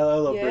 I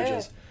love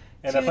bridges.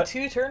 And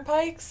two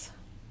turnpikes.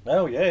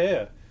 Oh,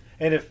 yeah.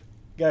 And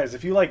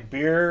if you like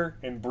beer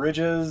and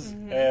bridges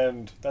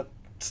and that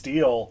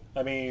steel,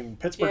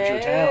 Pittsburgh's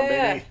your town,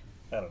 baby.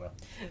 I don't know.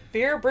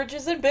 Beer,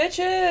 bridges, and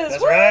bitches.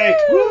 That's right.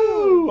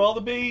 Woo! All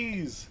the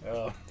bees.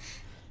 But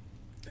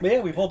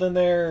yeah, we pulled in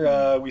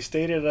there. We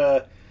stayed at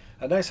a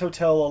nice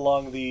hotel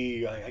along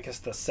the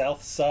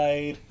south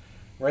side.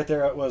 Right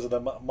there it was the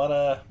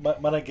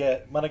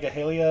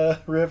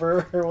Monongahela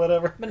River or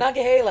whatever.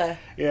 Monongahela.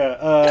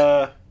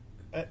 Yeah.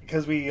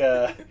 Because we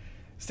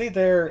stayed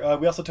there.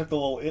 We also took the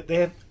little...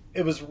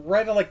 It was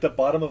right on the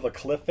bottom of a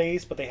cliff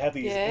face, but they have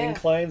these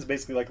inclines,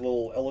 basically like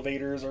little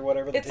elevators or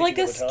whatever. It's like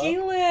a ski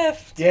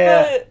lift.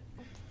 Yeah.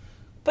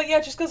 But yeah,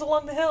 it just goes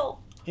along the hill.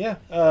 Yeah,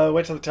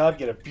 went to the top,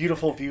 get a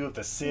beautiful view of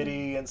the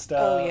city and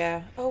stuff. Oh,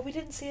 yeah. Oh, we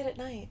didn't see it at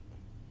night.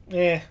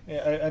 Yeah,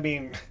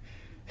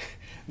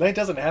 night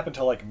doesn't happen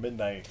till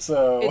midnight,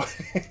 so...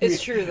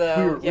 It's true,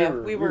 though.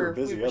 We were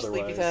busy we were otherwise.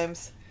 sleepy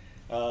times.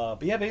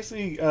 But yeah,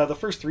 basically, the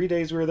first 3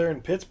 days we were there in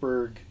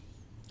Pittsburgh...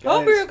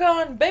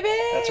 HomebrewCon, baby!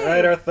 That's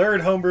right, our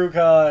third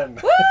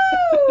HomebrewCon!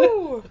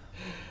 Woo!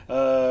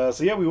 So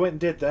yeah, we went and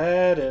did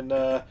that, and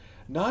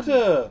not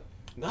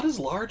as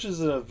large as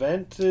an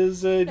event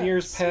as in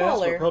years past,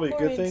 but probably a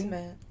good thing.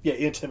 Intimate. Yeah,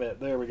 intimate.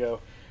 There we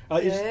go.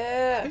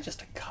 It's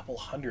just a couple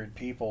hundred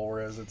people,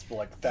 whereas it's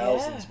like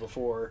thousands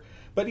before.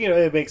 But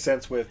it makes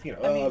sense with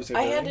obviously.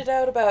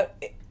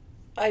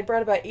 I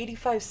brought about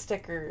 85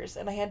 stickers,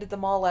 and I handed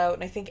them all out,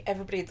 and I think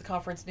everybody at the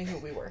conference knew who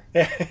we were.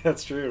 Yeah,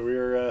 that's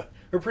true.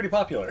 We're pretty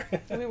popular.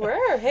 We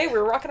were. Hey, we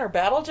were rocking our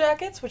battle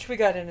jackets, which we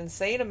got an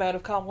insane amount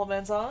of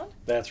compliments on.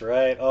 That's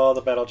right. Oh, the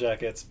battle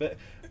jackets. But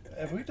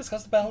have we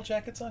discussed the battle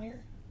jackets on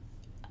here?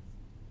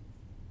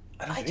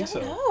 I don't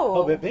know.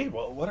 Oh, but babe,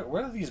 what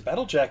are these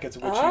battle jackets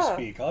of which you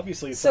speak?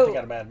 Obviously, it's something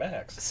out of Mad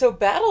Max. So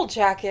battle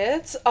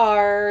jackets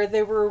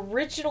they were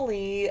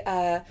originally,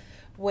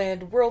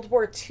 when World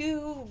War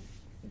II,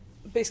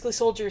 basically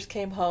soldiers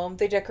came home,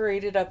 they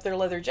decorated up their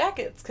leather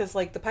jackets, because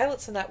the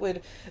pilots and that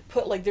would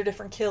put their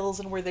different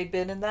kills and where they'd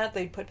been in that,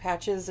 they'd put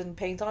patches and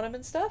paint on them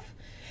and stuff.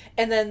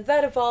 And then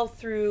that evolved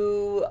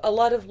through a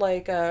lot of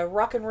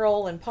rock and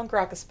roll and punk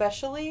rock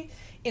especially,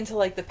 into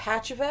the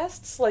patch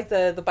vests,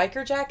 the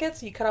biker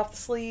jackets. You cut off the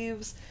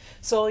sleeves,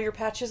 sew all your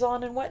patches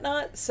on and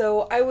whatnot.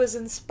 So I was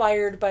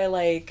inspired by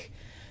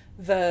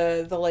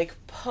the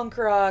punk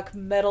rock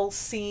metal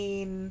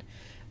scene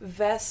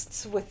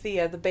vests with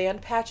the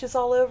band patches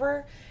all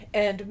over,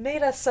 and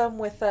made us some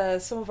with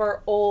some of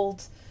our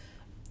old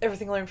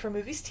Everything Learned from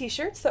Movies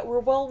t-shirts that were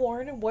well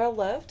worn and well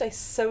loved. I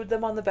sewed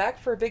them on the back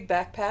for a big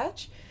back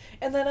patch.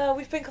 And then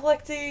we've been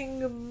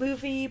collecting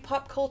movie,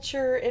 pop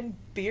culture, and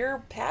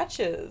beer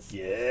patches.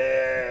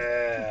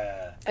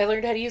 Yeah. I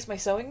learned how to use my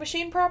sewing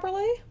machine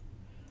properly.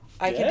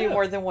 I can do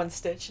more than one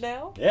stitch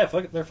now. Yeah,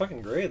 they're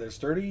fucking great. They're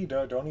sturdy.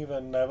 Don't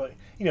even have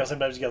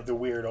sometimes you get the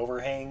weird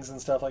overhangs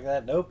and stuff like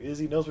that. Nope,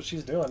 Izzy knows what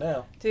she's doing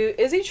now. Dude,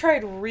 Izzy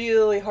tried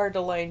really hard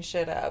to line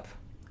shit up.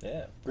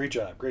 Yeah, great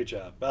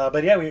job.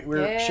 But yeah,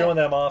 we're showing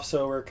them off,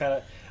 so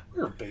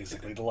we're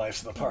basically the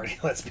lives of the party.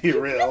 Let's be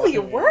real. Really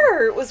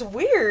were. It was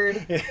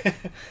weird.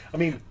 I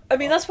mean,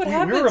 that's what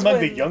happens. We were among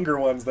the younger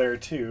ones there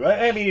too.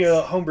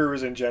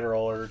 Homebrewers in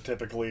general are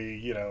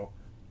typically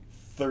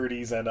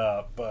 30s and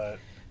up, but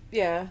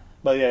yeah.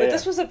 But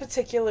this was a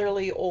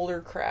particularly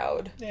older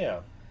crowd.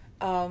 Yeah.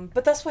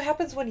 But that's what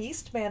happens when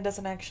Eastman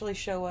doesn't actually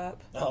show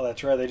up. Oh,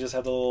 that's right. They just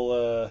have the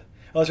little.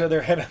 That's right.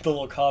 They're handing out the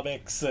little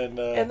comics and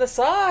the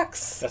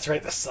socks. That's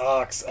right, the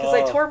socks. Because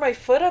I tore my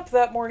foot up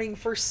that morning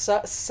for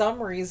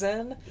some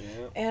reason,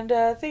 and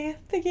they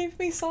gave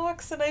me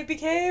socks, and I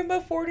became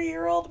a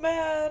 40-year-old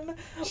man.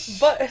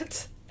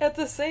 But at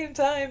the same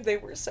time, they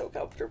were so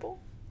comfortable.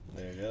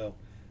 There you go.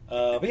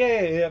 But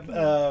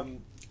yeah.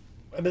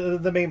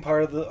 The main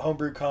part of the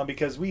HomebrewCon,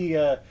 because we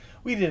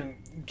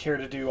didn't care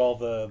to do all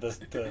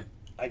the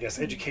I guess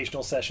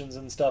educational sessions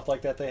and stuff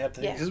like that they have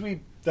to do, because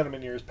we've done them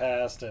in years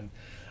past, and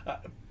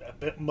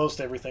most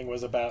everything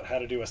was about how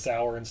to do a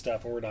sour and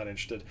stuff, and we're not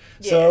interested.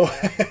 So,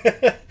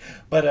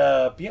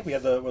 but we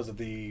have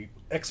the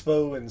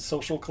Expo and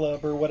Social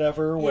Club or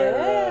whatever,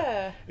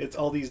 where it's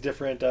all these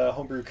different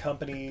homebrew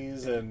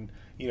companies and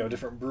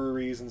different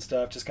breweries and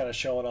stuff, just kind of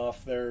showing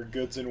off their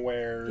goods and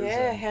wares.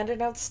 Yeah,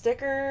 handing out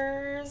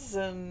stickers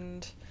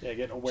and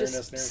getting awareness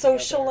just and everything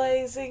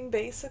socializing,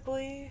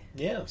 basically.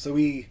 Yeah, so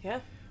we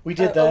We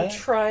did that.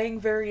 Trying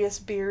various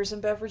beers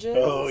and beverages.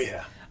 Oh,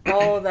 yeah.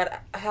 Oh,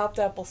 that hopped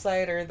apple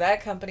cider,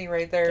 that company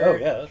right there. Oh,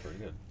 yeah, that's pretty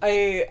good.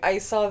 I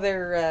saw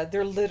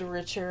their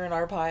literature in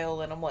our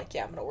pile, and I'm like,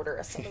 yeah, I'm gonna order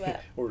us some of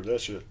that. Order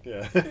that shit,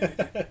 yeah.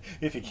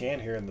 If you can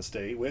here in the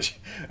state, which,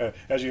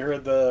 as you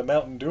heard, the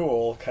Mountain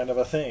Duel, kind of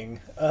a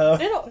thing.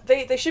 No,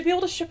 they should be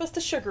able to ship us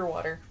the sugar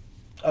water.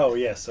 Oh,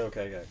 yes,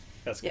 okay, yeah.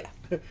 That's good.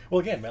 Yeah.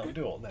 Well, again, Mountain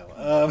Duel,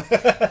 no.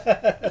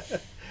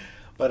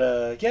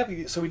 But,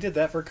 yeah, so we did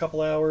that for a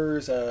couple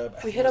hours.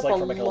 We hit up like a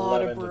from like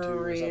lot of 11 to 2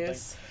 or something.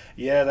 breweries.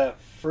 Yeah, that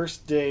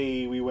first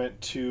day we went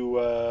to,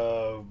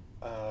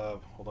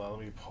 hold on, let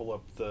me pull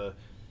up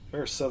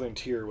remember Southern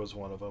Tier was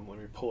one of them. Let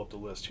me pull up the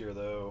list here,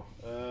 though.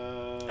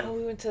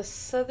 We went to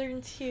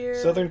Southern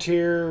Tier. Southern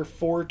Tier,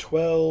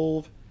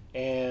 412,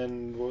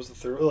 and what was the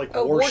third? Like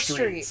War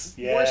Street.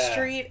 Yeah. War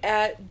Street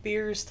at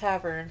Beers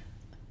Tavern.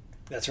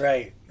 That's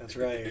right.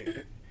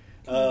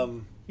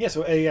 Yeah,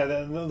 so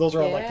those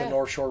are on like the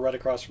North Shore, right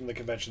across from the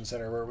convention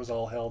center where it was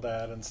all held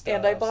at and stuff.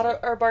 And I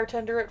bought our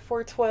bartender at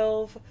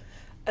 412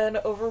 an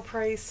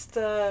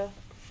overpriced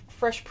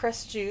fresh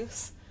pressed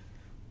juice.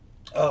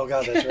 Oh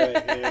god, that's right.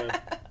 Yeah.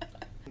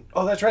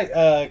 Oh, that's right.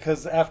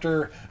 Because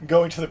after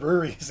going to the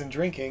breweries and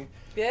drinking.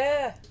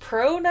 Yeah,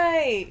 pro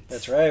night.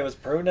 That's right. It was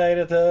pro night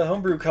at the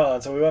Homebrew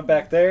Con, so we went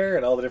back there,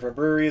 and all the different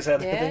breweries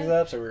had their things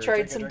up. So we were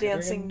tried drinking, some drinking,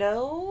 Dancing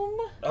Gnome.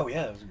 Oh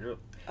yeah, it was good.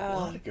 A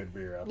lot of good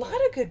beer out there. A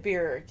lot of good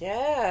beer.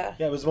 Yeah.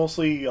 Yeah, it was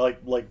mostly like.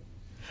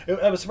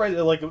 I was surprised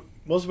that like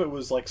most of it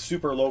was like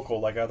super local,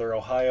 like either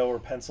Ohio or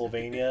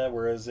Pennsylvania.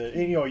 Whereas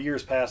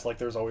years past, like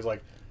there's always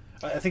like.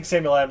 I think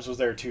Samuel Adams was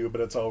there too,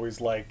 but it's always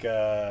like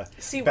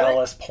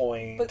Ballast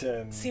Point.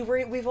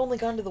 We've only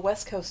gone to the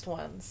West Coast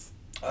ones.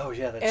 Oh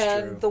yeah, that's true.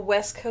 And the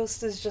West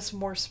Coast is just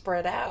more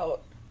spread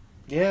out.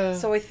 Yeah.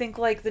 So I think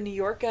like the New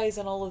York guys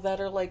and all of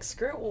that are like,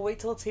 screw it, we'll wait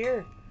till it's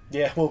here.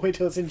 Yeah, we'll wait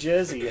till it's in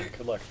Jersey. Yeah,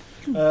 good luck.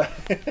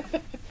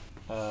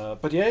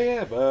 But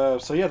yeah.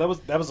 So yeah, that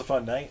was a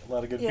fun night. A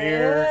lot of good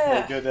beer,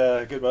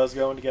 a good buzz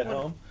going to get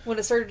home. When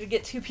it started to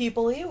get too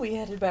people-y, we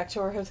headed back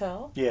to our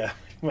hotel. Yeah.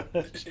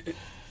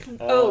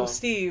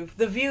 Steve,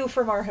 the view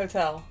from our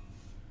hotel.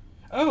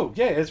 Oh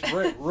yeah, it's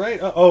right.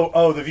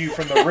 The view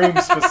from the room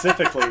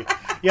specifically.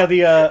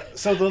 Yeah,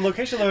 so the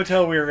location of the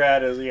hotel we were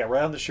at is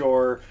right on the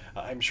shore.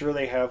 I'm sure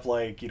they have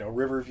like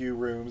Riverview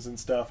rooms and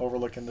stuff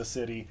overlooking the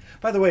city.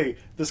 By the way,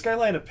 the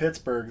skyline of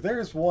Pittsburgh.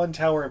 There's one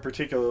tower in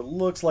particular that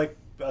looks like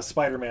a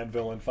Spider-Man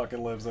villain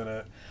fucking lives in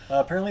it.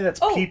 Apparently that's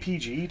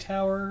PPG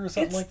Tower or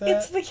something like that.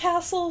 It's the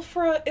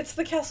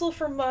castle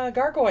from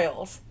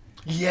Gargoyles.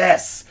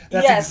 Yes,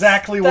 that's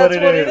exactly what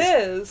it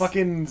is.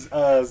 Fucking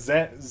Xandar.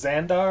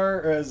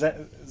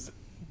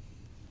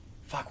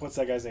 Fuck, what's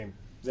that guy's name?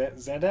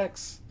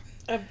 Xandax.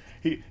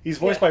 He's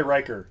voiced by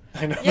Riker.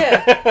 I know.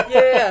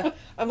 Yeah.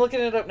 I'm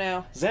looking it up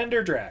now.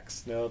 Xander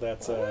Drax. No,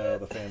 that's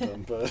the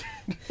Phantom. But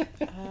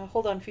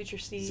hold on, future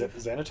Steve.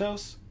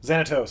 Xanatos.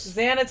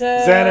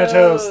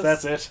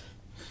 That's it.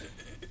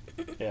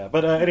 Yeah,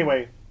 but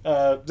anyway,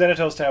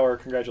 Xanatos Tower.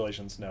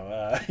 Congratulations.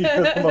 No,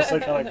 you're the most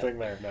iconic thing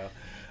there. No.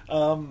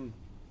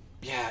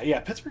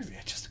 Pittsburgh's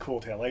just a cool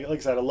town. Like I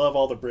said, I love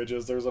all the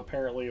bridges. There's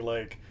apparently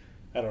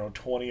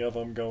 20 of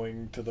them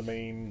going to the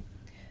main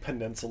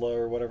peninsula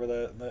or whatever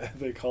that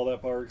they call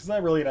that part. It's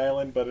not really an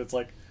island, but it's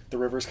like the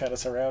rivers kind of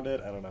surround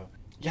it. I don't know.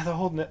 Yeah,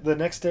 the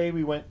next day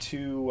we went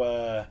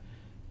to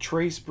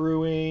Trace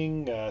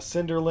Brewing,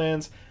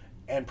 Cinderlands,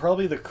 and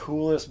probably the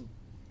coolest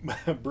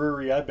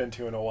brewery I've been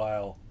to in a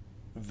while,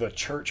 the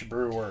Church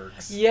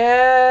Brewworks.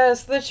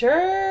 Yes, the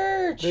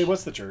church. Hey,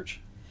 what's the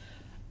church?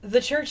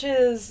 The church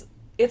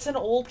it's an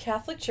old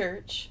Catholic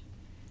church,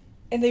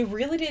 and they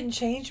really didn't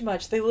change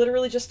much. They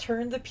literally just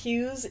turned the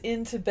pews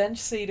into bench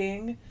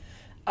seating,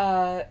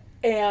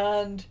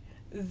 and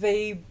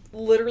they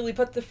literally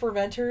put the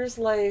fermenters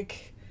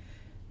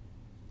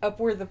up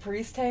where the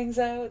priest hangs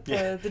out,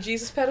 the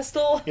Jesus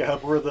pedestal. Yeah,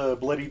 up where the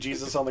bloody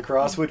Jesus on the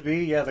cross would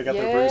be. Yeah, they got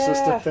their brew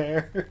system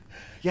there.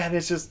 Yeah, and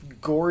it's just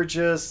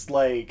gorgeous,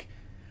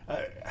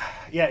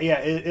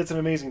 it's an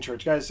amazing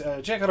church, guys.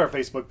 Check out our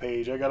Facebook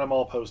page. I got them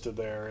all posted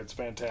there. It's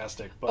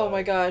fantastic. But, oh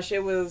my gosh,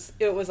 it was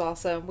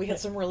awesome. We had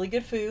some really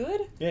good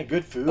food. Yeah,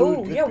 good food.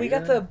 Oh yeah, we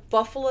got the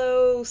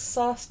buffalo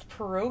sauced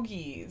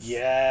pierogies.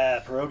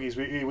 Yeah, pierogies.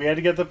 We had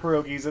to get the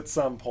pierogies at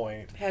some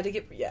point.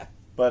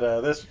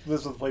 But this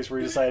was the place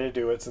where we decided to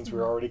do it since we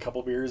were already a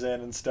couple beers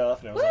in and stuff.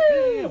 And I was like,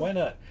 hey, why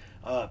not?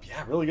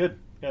 Really good.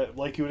 Yeah,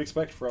 like you would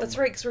expect from. That's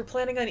right, because we're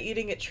planning on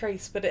eating at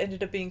Trace, but it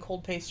ended up being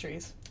cold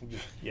pastries.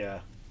 Yeah.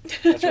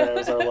 That's right, it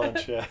was our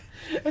lunch, yeah.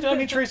 I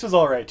mean, Trace was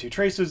alright, too.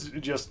 Trace was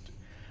just...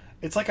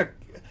 It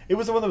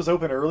was the one that was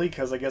open early,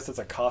 because I guess it's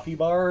a coffee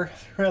bar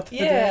throughout the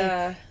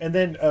day. And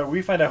then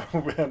we find out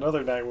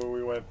another night when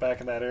we went back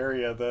in that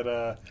area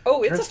that...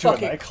 it's a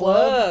fucking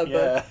club.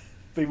 Yeah.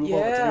 They move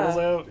all the tables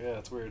out. Yeah,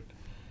 it's weird.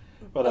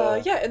 But,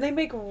 and they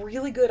make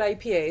really good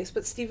IPAs,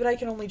 but Steve and I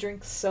can only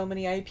drink so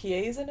many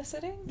IPAs in a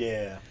sitting.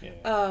 Yeah.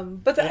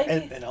 But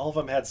and all of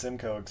them had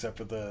Simcoe except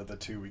for the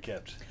two we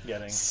kept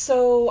getting.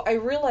 So I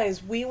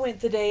realized we went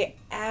the day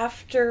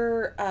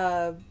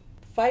after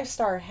Five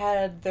Star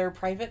had their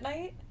private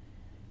night.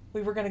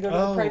 We were going to go to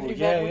the private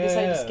event. We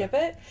decided to skip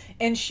it.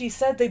 And she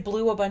said they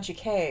blew a bunch of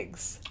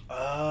kegs.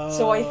 Oh.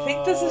 So I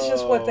think this is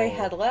just what they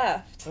had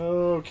left.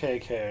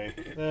 Okay.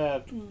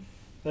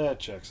 That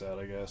checks out,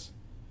 I guess.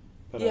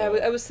 But, yeah,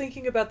 I was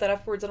thinking about that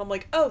afterwards, and I'm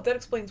like, oh, that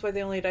explains why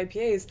they only had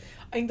IPAs.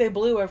 I think they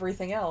blew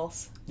everything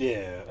else.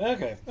 Yeah,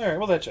 okay. All right,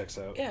 well, that checks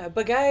out. Yeah,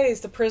 but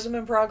guys, the Prism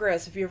in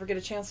Progress, if you ever get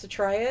a chance to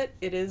try it,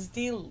 it is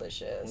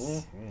delicious.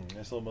 Mm-hmm.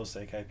 Nice little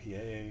Mosaic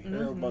IPA.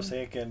 Or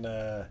Mosaic and...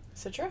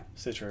 Citra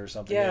or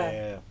something.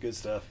 Yeah. Good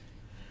stuff.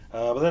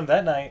 But then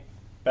that night,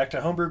 back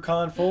to Homebrew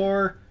Con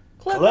for...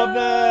 Club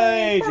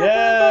Night!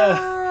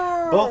 Yeah!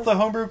 Both the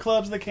homebrew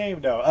clubs that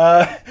came. No,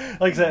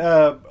 like I said.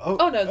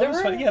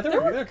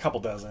 There were a couple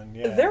dozen.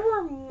 Yeah, there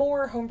were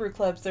more homebrew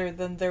clubs there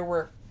than there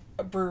were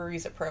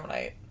breweries at Pro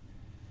Night.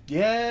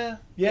 Yeah,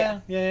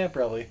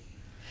 probably.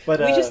 But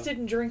we just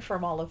didn't drink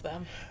from all of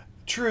them.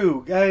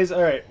 True, guys.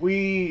 All right,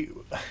 we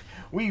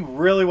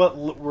really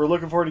we're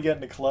looking forward to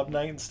getting to Club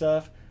Night and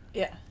stuff.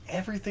 Yeah.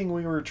 Everything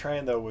we were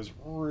trying though was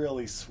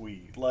really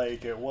sweet.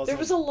 Like it wasn't. There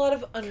was a lot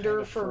of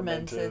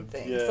under-fermented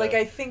things. Yeah. Like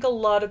I think a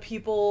lot of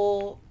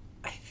people.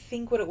 I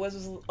think what it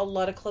was a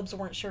lot of clubs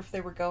weren't sure if they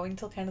were going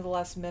till kind of the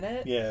last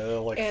minute. Yeah,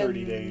 like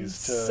 30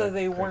 days to so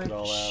they weren't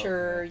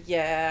sure.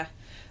 Yeah.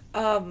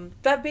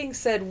 That being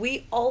said,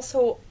 we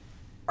also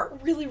are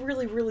really,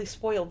 really, really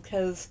spoiled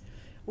because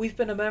we've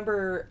been a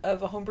member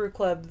of a homebrew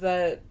club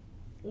that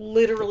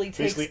literally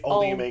basically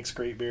only makes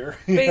great beer.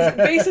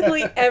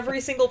 Basically, every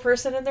single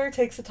person in there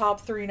takes the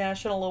top 3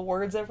 national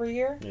awards every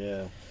year.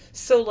 Yeah.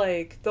 So,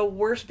 like, the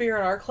worst beer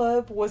in our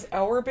club was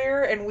our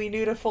beer, and we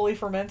knew to fully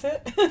ferment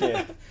it.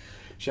 Yeah.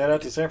 Shout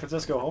out to San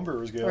Francisco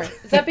Homebrewers Guild. Right.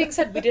 That being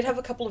said, we did have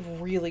a couple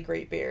of really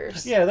great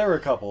beers. Yeah, there were a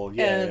couple.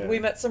 Yeah, and we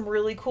met some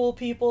really cool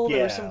people.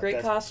 There were some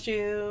great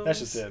costumes. That's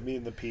just it.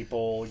 Meeting the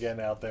people,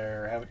 getting out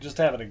there,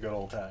 having a good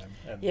old time.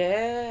 And,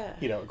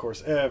 you know, of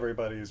course,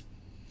 everybody's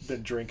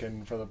been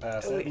drinking for the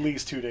past at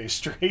least 2 days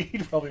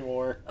straight, probably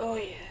more. Oh,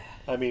 yeah.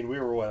 I mean, we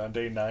were, on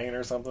day 9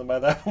 or something by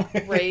that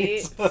point?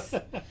 Right.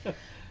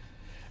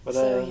 But,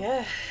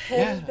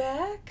 headed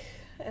back,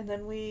 and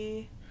then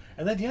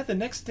the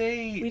next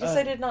day... We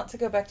decided not to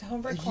go back to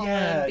Homebrew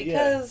Con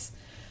because...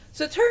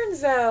 So it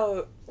turns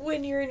out,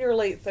 when you're in your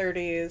late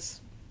 30s,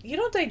 you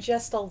don't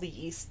digest all the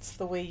yeasts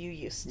the way you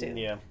used to.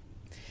 Yeah.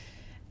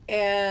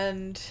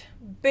 And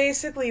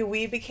basically,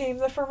 we became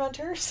the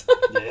fermenters.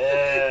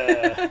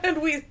 Yeah.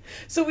 And we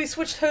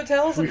switched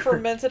hotels and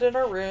fermented in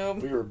our room.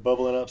 We were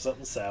bubbling up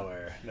something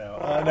sour. No.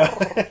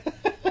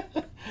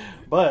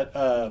 But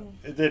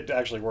it did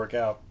actually work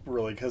out,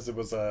 really, because it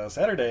was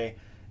Saturday,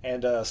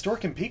 and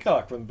Stork and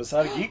Peacock from the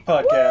Besotted Geek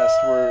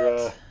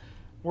podcast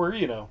were,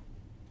 you know,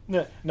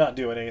 not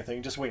doing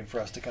anything, just waiting for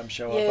us to come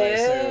show up, I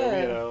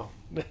assume, you know.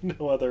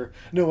 No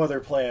other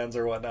plans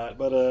or whatnot.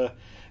 But,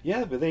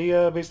 but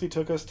they basically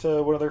took us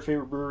to one of their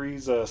favorite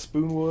breweries,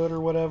 Spoonwood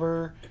or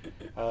whatever.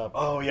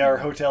 Our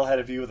hotel had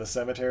a view of the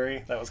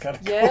cemetery. That was kind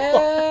of cool.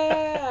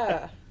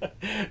 Yeah.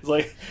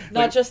 It's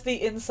not just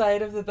the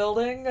inside of the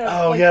building. The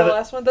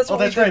last one. That's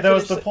right. That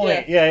was the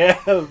point. Yeah.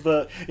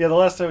 The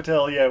last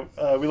hotel. Yeah,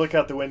 we look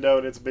out the window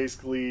and it's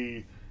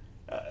basically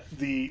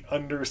the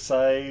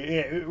underside.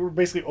 Yeah, we're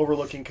basically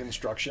overlooking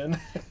construction.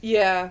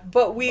 Yeah,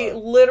 but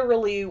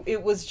literally,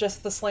 it was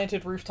just the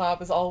slanted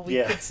rooftop is all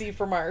we could see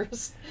from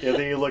ours. Yeah,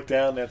 then you look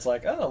down and it's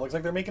like, oh, it looks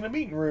like they're making a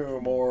meeting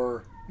room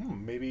or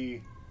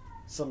maybe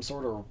some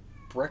sort of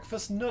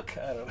breakfast nook.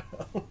 I don't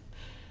know.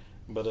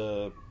 But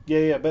so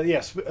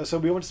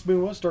we went to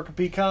Spoonwood, Stork and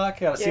Peacock.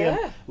 Got to see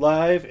them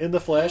live in the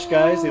flesh,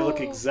 guys. They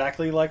look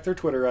exactly like their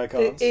Twitter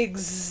icons.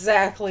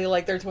 Exactly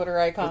like their Twitter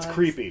icons. It's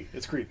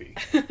creepy.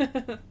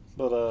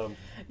 But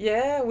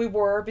we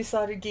wore our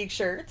Besotted Geek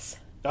shirts.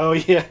 Oh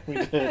yeah, we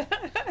did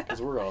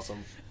because we're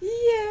awesome.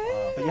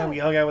 Yeah. But we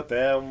hung out with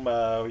them.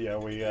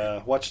 We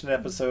watched an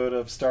episode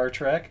of Star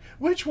Trek.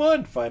 Which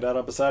one? Find out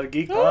on Besotted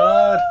Geek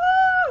Pod.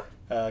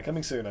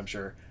 Coming soon, I'm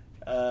sure.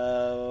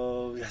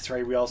 That's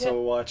right. We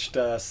also watched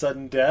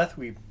Sudden Death.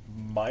 We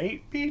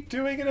might be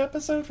doing an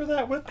episode for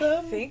that with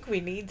them. I think we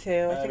need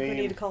to. I think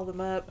we need to call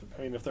them up.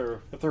 I mean, if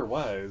they're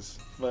wise,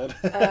 but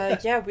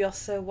we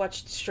also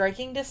watched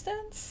Striking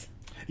Distance.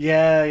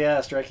 Yeah,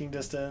 Striking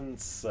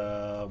Distance.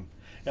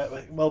 Basically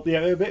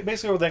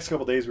over the next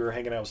couple of days we were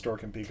hanging out with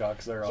Stork and Peacock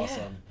because they're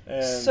awesome.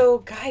 And so,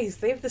 guys,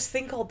 they have this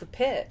thing called the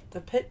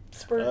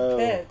Pittsburgh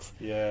Pit.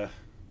 Yeah.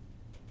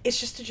 It's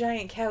just a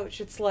giant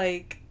couch. It's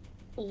like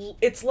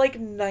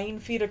 9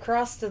 feet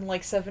across and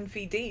like 7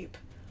 feet deep.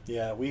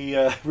 Yeah, we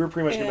were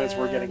pretty much convinced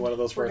we're getting one of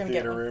those for our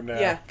theater room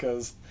now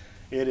because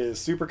it is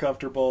super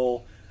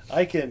comfortable.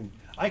 I can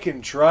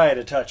try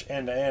to touch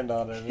end to end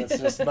on it, and it's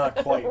just not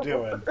quite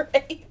doing.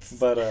 Right.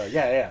 But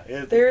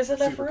there's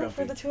enough room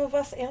for the 2 of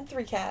us and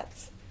 3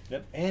 cats.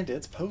 Yep, and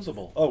it's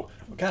posable. Oh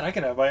God, I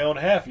can have my own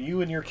half.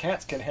 You and your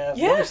cats can have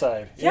the other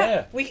side.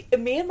 Yeah.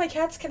 Me and my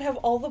cats can have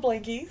all the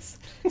blankies.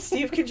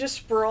 Steve can just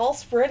sprawl,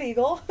 spread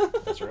eagle.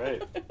 That's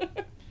right.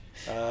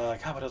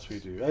 God, what else we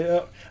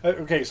do?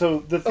 Okay, so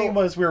the theme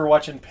was we were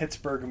watching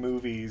Pittsburgh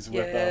movies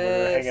with them.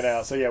 We were hanging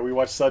out. So yeah, we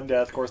watched Sudden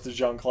Death, of course, the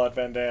Jean-Claude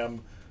Van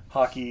Damme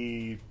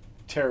hockey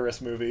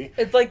terrorist movie.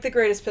 It's like the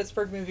greatest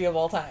Pittsburgh movie of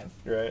all time.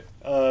 Right.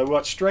 We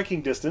watched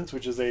Striking Distance,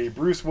 which is a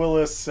Bruce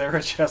Willis,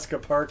 Sarah Jessica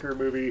Parker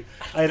movie.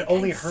 I had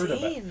only heard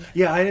about it.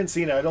 Yeah, I hadn't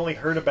seen it. I'd only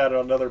heard about it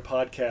on another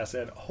podcast,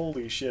 and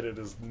holy shit, it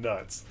is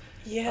nuts.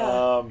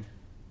 Yeah.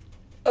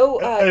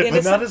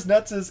 But not as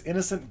nuts as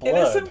Innocent Blood.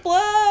 Innocent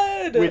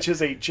Blood! Which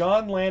is a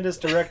John Landis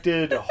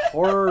directed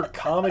horror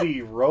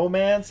comedy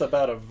romance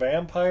about a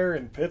vampire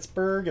in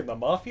Pittsburgh and the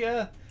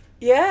mafia.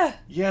 Yeah.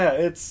 Yeah,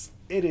 it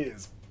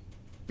is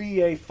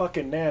B.A.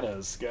 fucking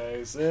nanas,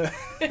 guys.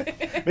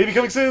 Maybe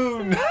coming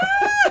soon!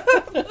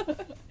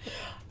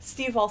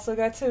 Steve and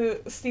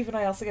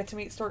I also got to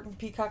meet Stork and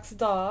Peacock's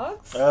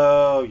dogs.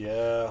 Oh,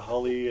 yeah.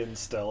 Holly and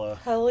Stella.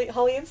 Holly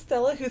and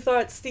Stella, who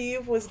thought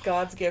Steve was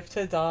God's gift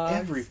to dogs.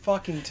 Every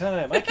fucking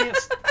time. I can't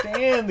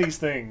stand these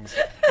things.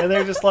 And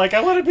they're just like,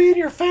 I want to be in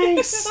your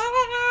face!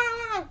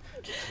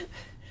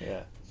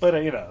 Yeah. But,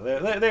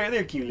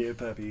 they're cute little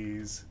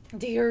puppies.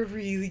 They are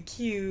really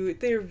cute.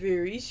 They're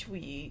very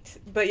sweet.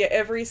 But yeah,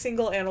 every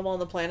single animal on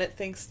the planet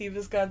thinks Steve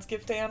is God's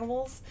gift to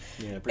animals.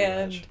 Yeah, pretty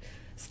much. And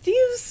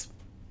Steve's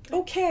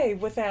okay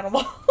with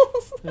animals.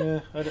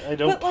 Yeah, I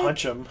don't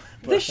punch them.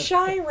 But the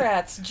shy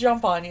rats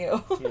jump on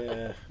you.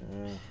 Yeah,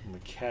 the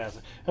cats.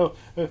 Oh,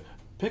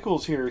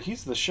 Pickles here.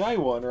 He's the shy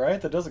one, right?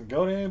 That doesn't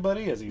go to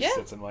anybody as he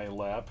sits in my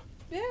lap.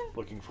 Yeah.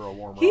 Looking for a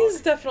warm rock.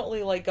 He's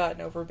definitely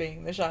gotten over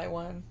being the shy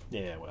one.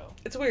 Yeah, well.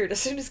 It's weird. As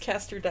soon as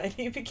Castor died,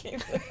 he became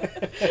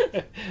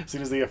As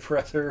soon as the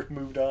oppressor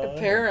moved on.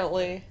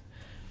 Apparently.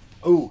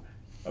 Oh,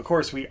 of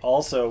course, we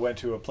also went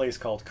to a place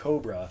called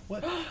Cobra.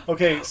 What?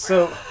 Okay,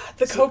 Cobra.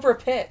 The Cobra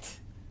Pit.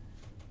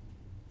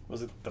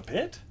 Was it the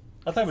Pit?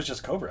 I thought it was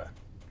just Cobra.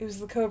 It was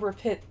the Cobra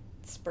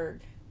Pittsburgh.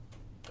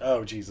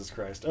 Oh, Jesus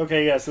Christ.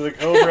 Okay, yeah, so the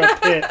Cobra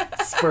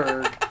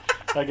Pittsburgh,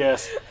 I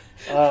guess.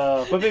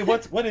 But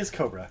what is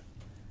Cobra?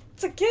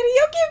 It's a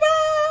karaoke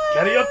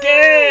bar!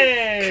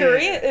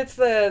 Karaoke! It's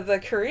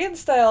the Korean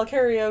style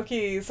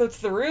karaoke, so it's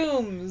the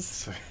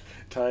rooms.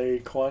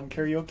 Taekwon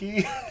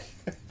karaoke?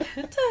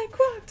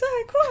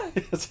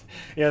 Taekwon.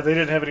 Yeah, they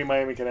didn't have any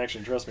Miami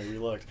Connection. Trust me, we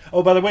looked.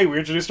 Oh, by the way, we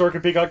introduced Stork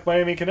and Peacock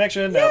Miami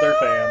Connection. Now they're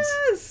fans.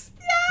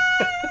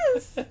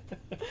 Yes!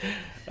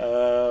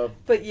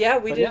 But yeah,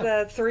 we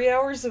did 3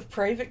 hours of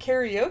private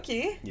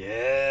karaoke.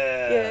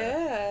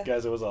 Yeah.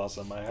 Guys, it was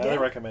awesome. I highly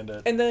recommend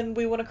it. And then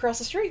we went across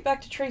the street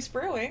back to Trace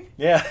Brewing.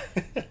 Yeah.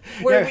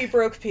 Where we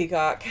broke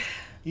Peacock.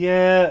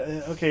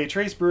 Yeah, okay,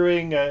 Trace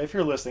Brewing, if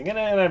you're listening, and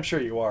I'm sure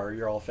you are,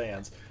 you're all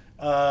fans,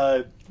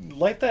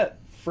 like that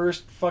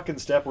first fucking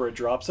step where it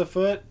drops a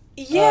foot.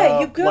 Yeah,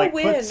 you go in.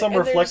 Put some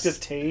reflective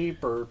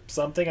tape or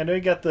something. I know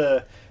you got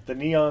the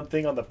neon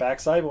thing on the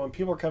backside, but when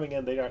people are coming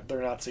in,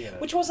 they're not seeing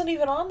it. Which wasn't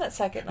even on that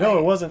second night. No,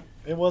 it wasn't.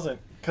 It wasn't,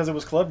 because it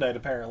was club night,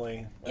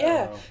 apparently.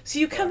 Yeah, so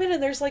you come in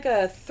and there's a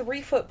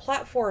 3-foot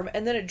platform,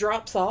 and then it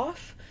drops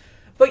off,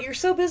 but you're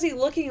so busy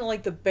looking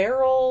at the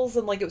barrels,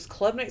 and it was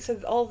club night,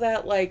 so all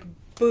that,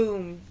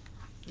 boom.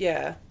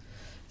 Yeah.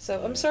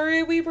 So, I'm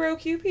sorry we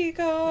broke you,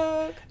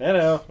 Peacock. I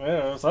know.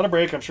 It's not a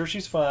break. I'm sure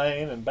she's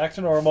fine and back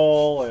to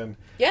normal. And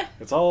yeah,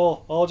 it's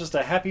all just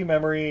a happy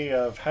memory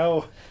of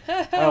how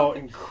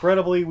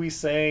incredibly we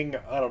sang,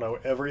 I don't know,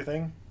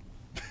 everything.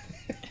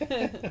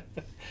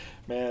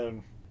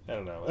 Man, I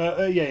don't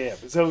know. Yeah.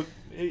 So,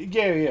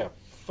 yeah.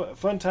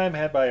 Fun time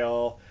had by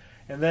all.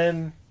 And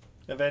then,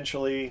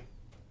 eventually,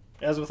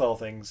 as with all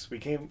things,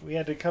 we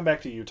had to come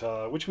back to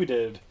Utah, which we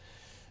did.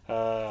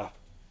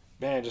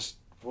 Just...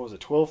 what was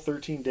it, 12,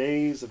 13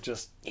 days of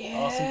just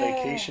awesome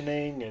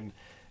vacationing and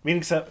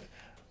meeting some...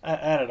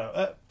 I don't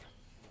know.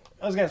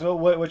 I was going to ask,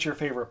 what's your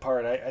favorite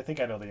part? I think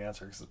I know the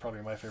answer, because it's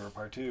probably my favorite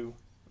part, too.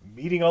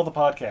 Meeting all the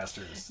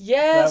podcasters.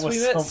 Yes, we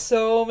met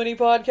so many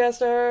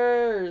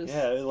podcasters.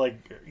 Yeah,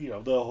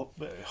 the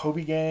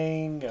Hobie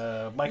Gang,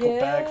 Michael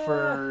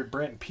Bagford,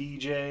 Brent and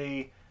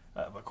PJ,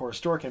 of course,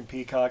 Stork and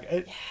Peacock.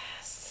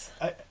 Yes.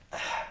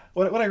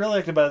 What I really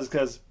liked about it is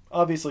because,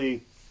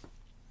 obviously,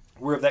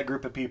 we're of that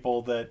group of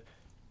people that,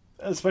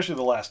 especially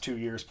the last 2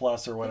 years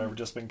plus or whatever,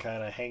 just been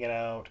kind of hanging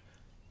out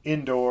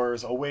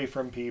indoors, away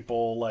from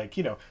people,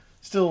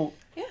 still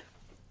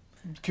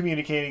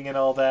communicating and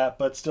all that,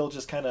 but still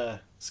just kind of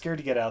scared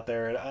to get out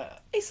there. And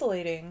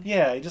isolating.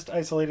 Yeah, just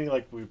isolating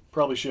like we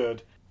probably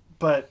should.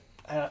 But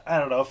I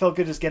don't know, it felt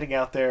good just getting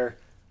out there,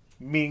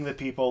 meeting the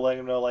people, letting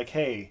them know,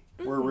 hey,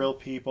 we're real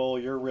people,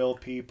 you're real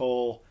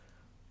people,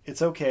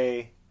 it's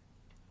okay.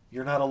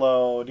 You're not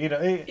alone,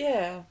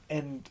 Yeah.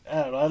 And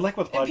I don't know, I like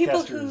what podcasters... And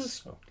people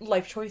whose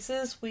life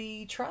choices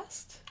we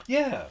trust.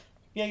 Yeah.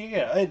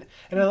 And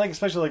I like,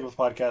 especially with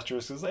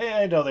podcasters, because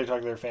I know they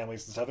talk to their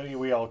families and stuff. I mean,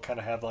 we all kind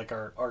of have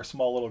our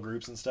small little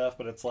groups and stuff,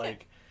 but it's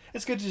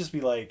it's good to just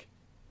be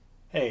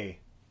hey,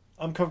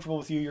 I'm comfortable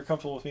with you, you're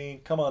comfortable with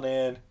me, come on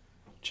in,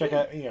 check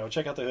out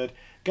the hood.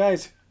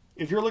 Guys,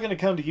 if you're looking to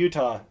come to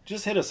Utah,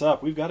 just hit us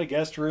up. We've got a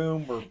guest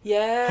room.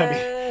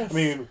 Yes. I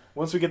mean,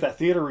 once we get that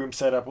theater room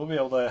set up, we'll be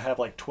able to have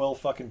like 12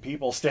 fucking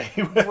people stay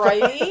with us.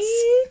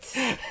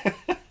 Right?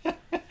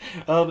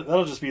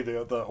 That'll just be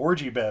the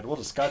orgy bed. We'll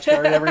just Scotch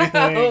guard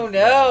everything. Oh,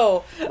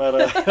 no.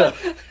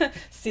 But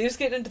Steve's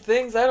getting into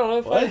things I don't know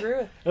if I agree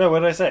with. No, what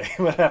did I say?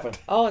 What happened?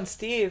 Oh, and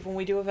Steve, when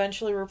we do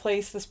eventually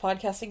replace this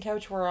podcasting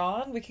couch we're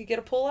on, we could get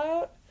a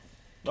pull-out.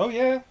 Oh,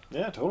 yeah.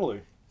 Yeah,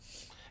 totally.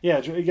 Yeah,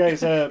 you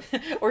guys...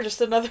 or just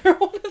another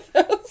one of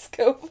those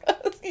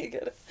GoPros. You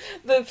get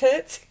the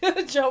pit, you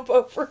gotta jump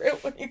over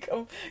it when you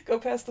go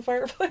past the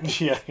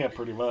fireplace. Yeah,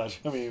 pretty much.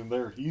 I mean,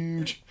 they're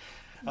huge.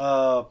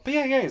 But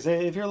yeah, guys,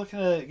 if you're looking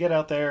to get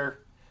out there,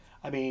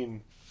 I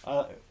mean,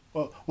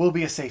 well, we'll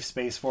be a safe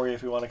space for you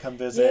if you want to come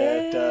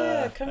visit.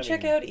 Yeah, come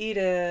check out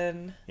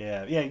Eden.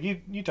 Yeah,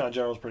 Utah in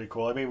general is pretty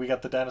cool. I mean, we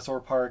got the dinosaur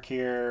park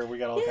here. We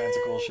got all kinds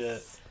of cool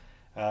shit.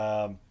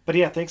 But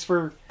yeah, thanks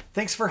for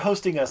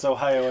hosting us,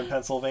 Ohio and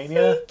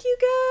Pennsylvania. Thank you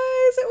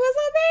guys. It was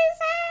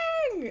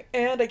amazing,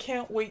 and I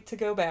can't wait to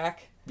go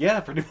back.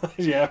 Yeah, pretty much.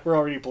 Yeah, we're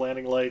already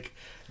planning like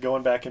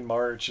going back in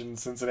March in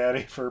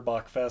Cincinnati for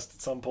Bachfest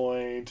at some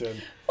point.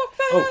 And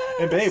Bachfest! Oh,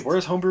 and babe,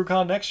 where's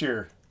HomebrewCon next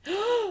year?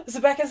 Is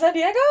it back in San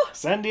Diego?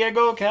 San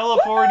Diego,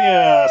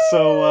 California.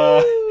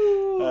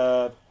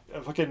 So,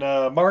 fucking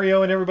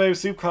Mario and everybody with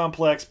Soup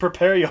Complex,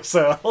 prepare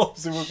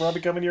yourselves. We're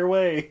probably coming your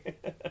way.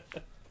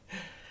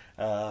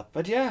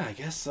 But yeah, I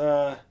guess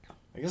that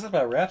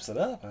about wraps it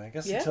up. I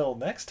guess until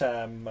next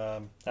time,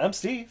 I'm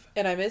Steve.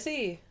 And I'm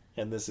Izzy.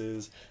 And this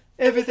is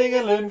Everything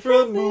I Learned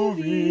from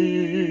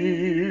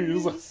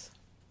Movies.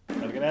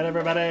 Have a good night,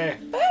 everybody.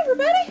 Bye,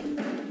 everybody.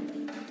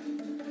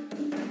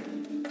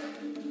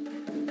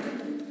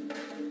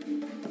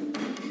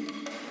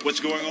 What's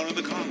going on in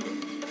the Congo?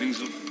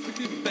 Things look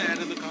pretty bad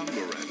in the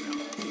Congo right now.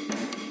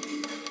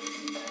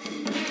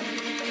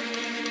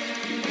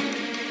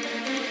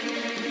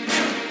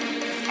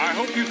 I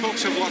hope you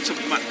folks have lots of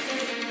money.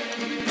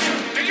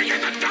 Did you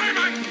get the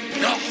diamond?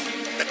 No,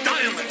 the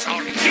diamonds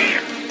are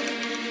here.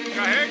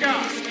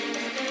 Kahega!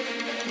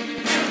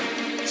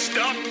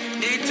 Stop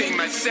eating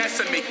my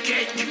sesame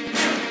cake.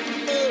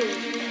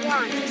 Amy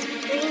wants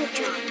green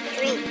drop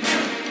drink.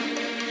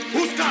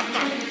 Who's got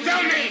them?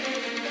 Tell me!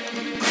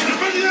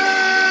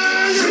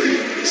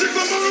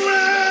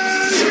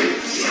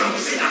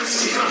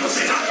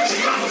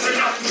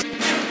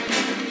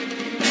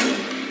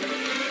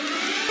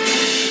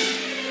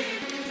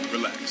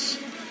 Relax.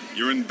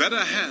 You're in better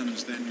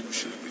hands than you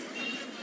should be.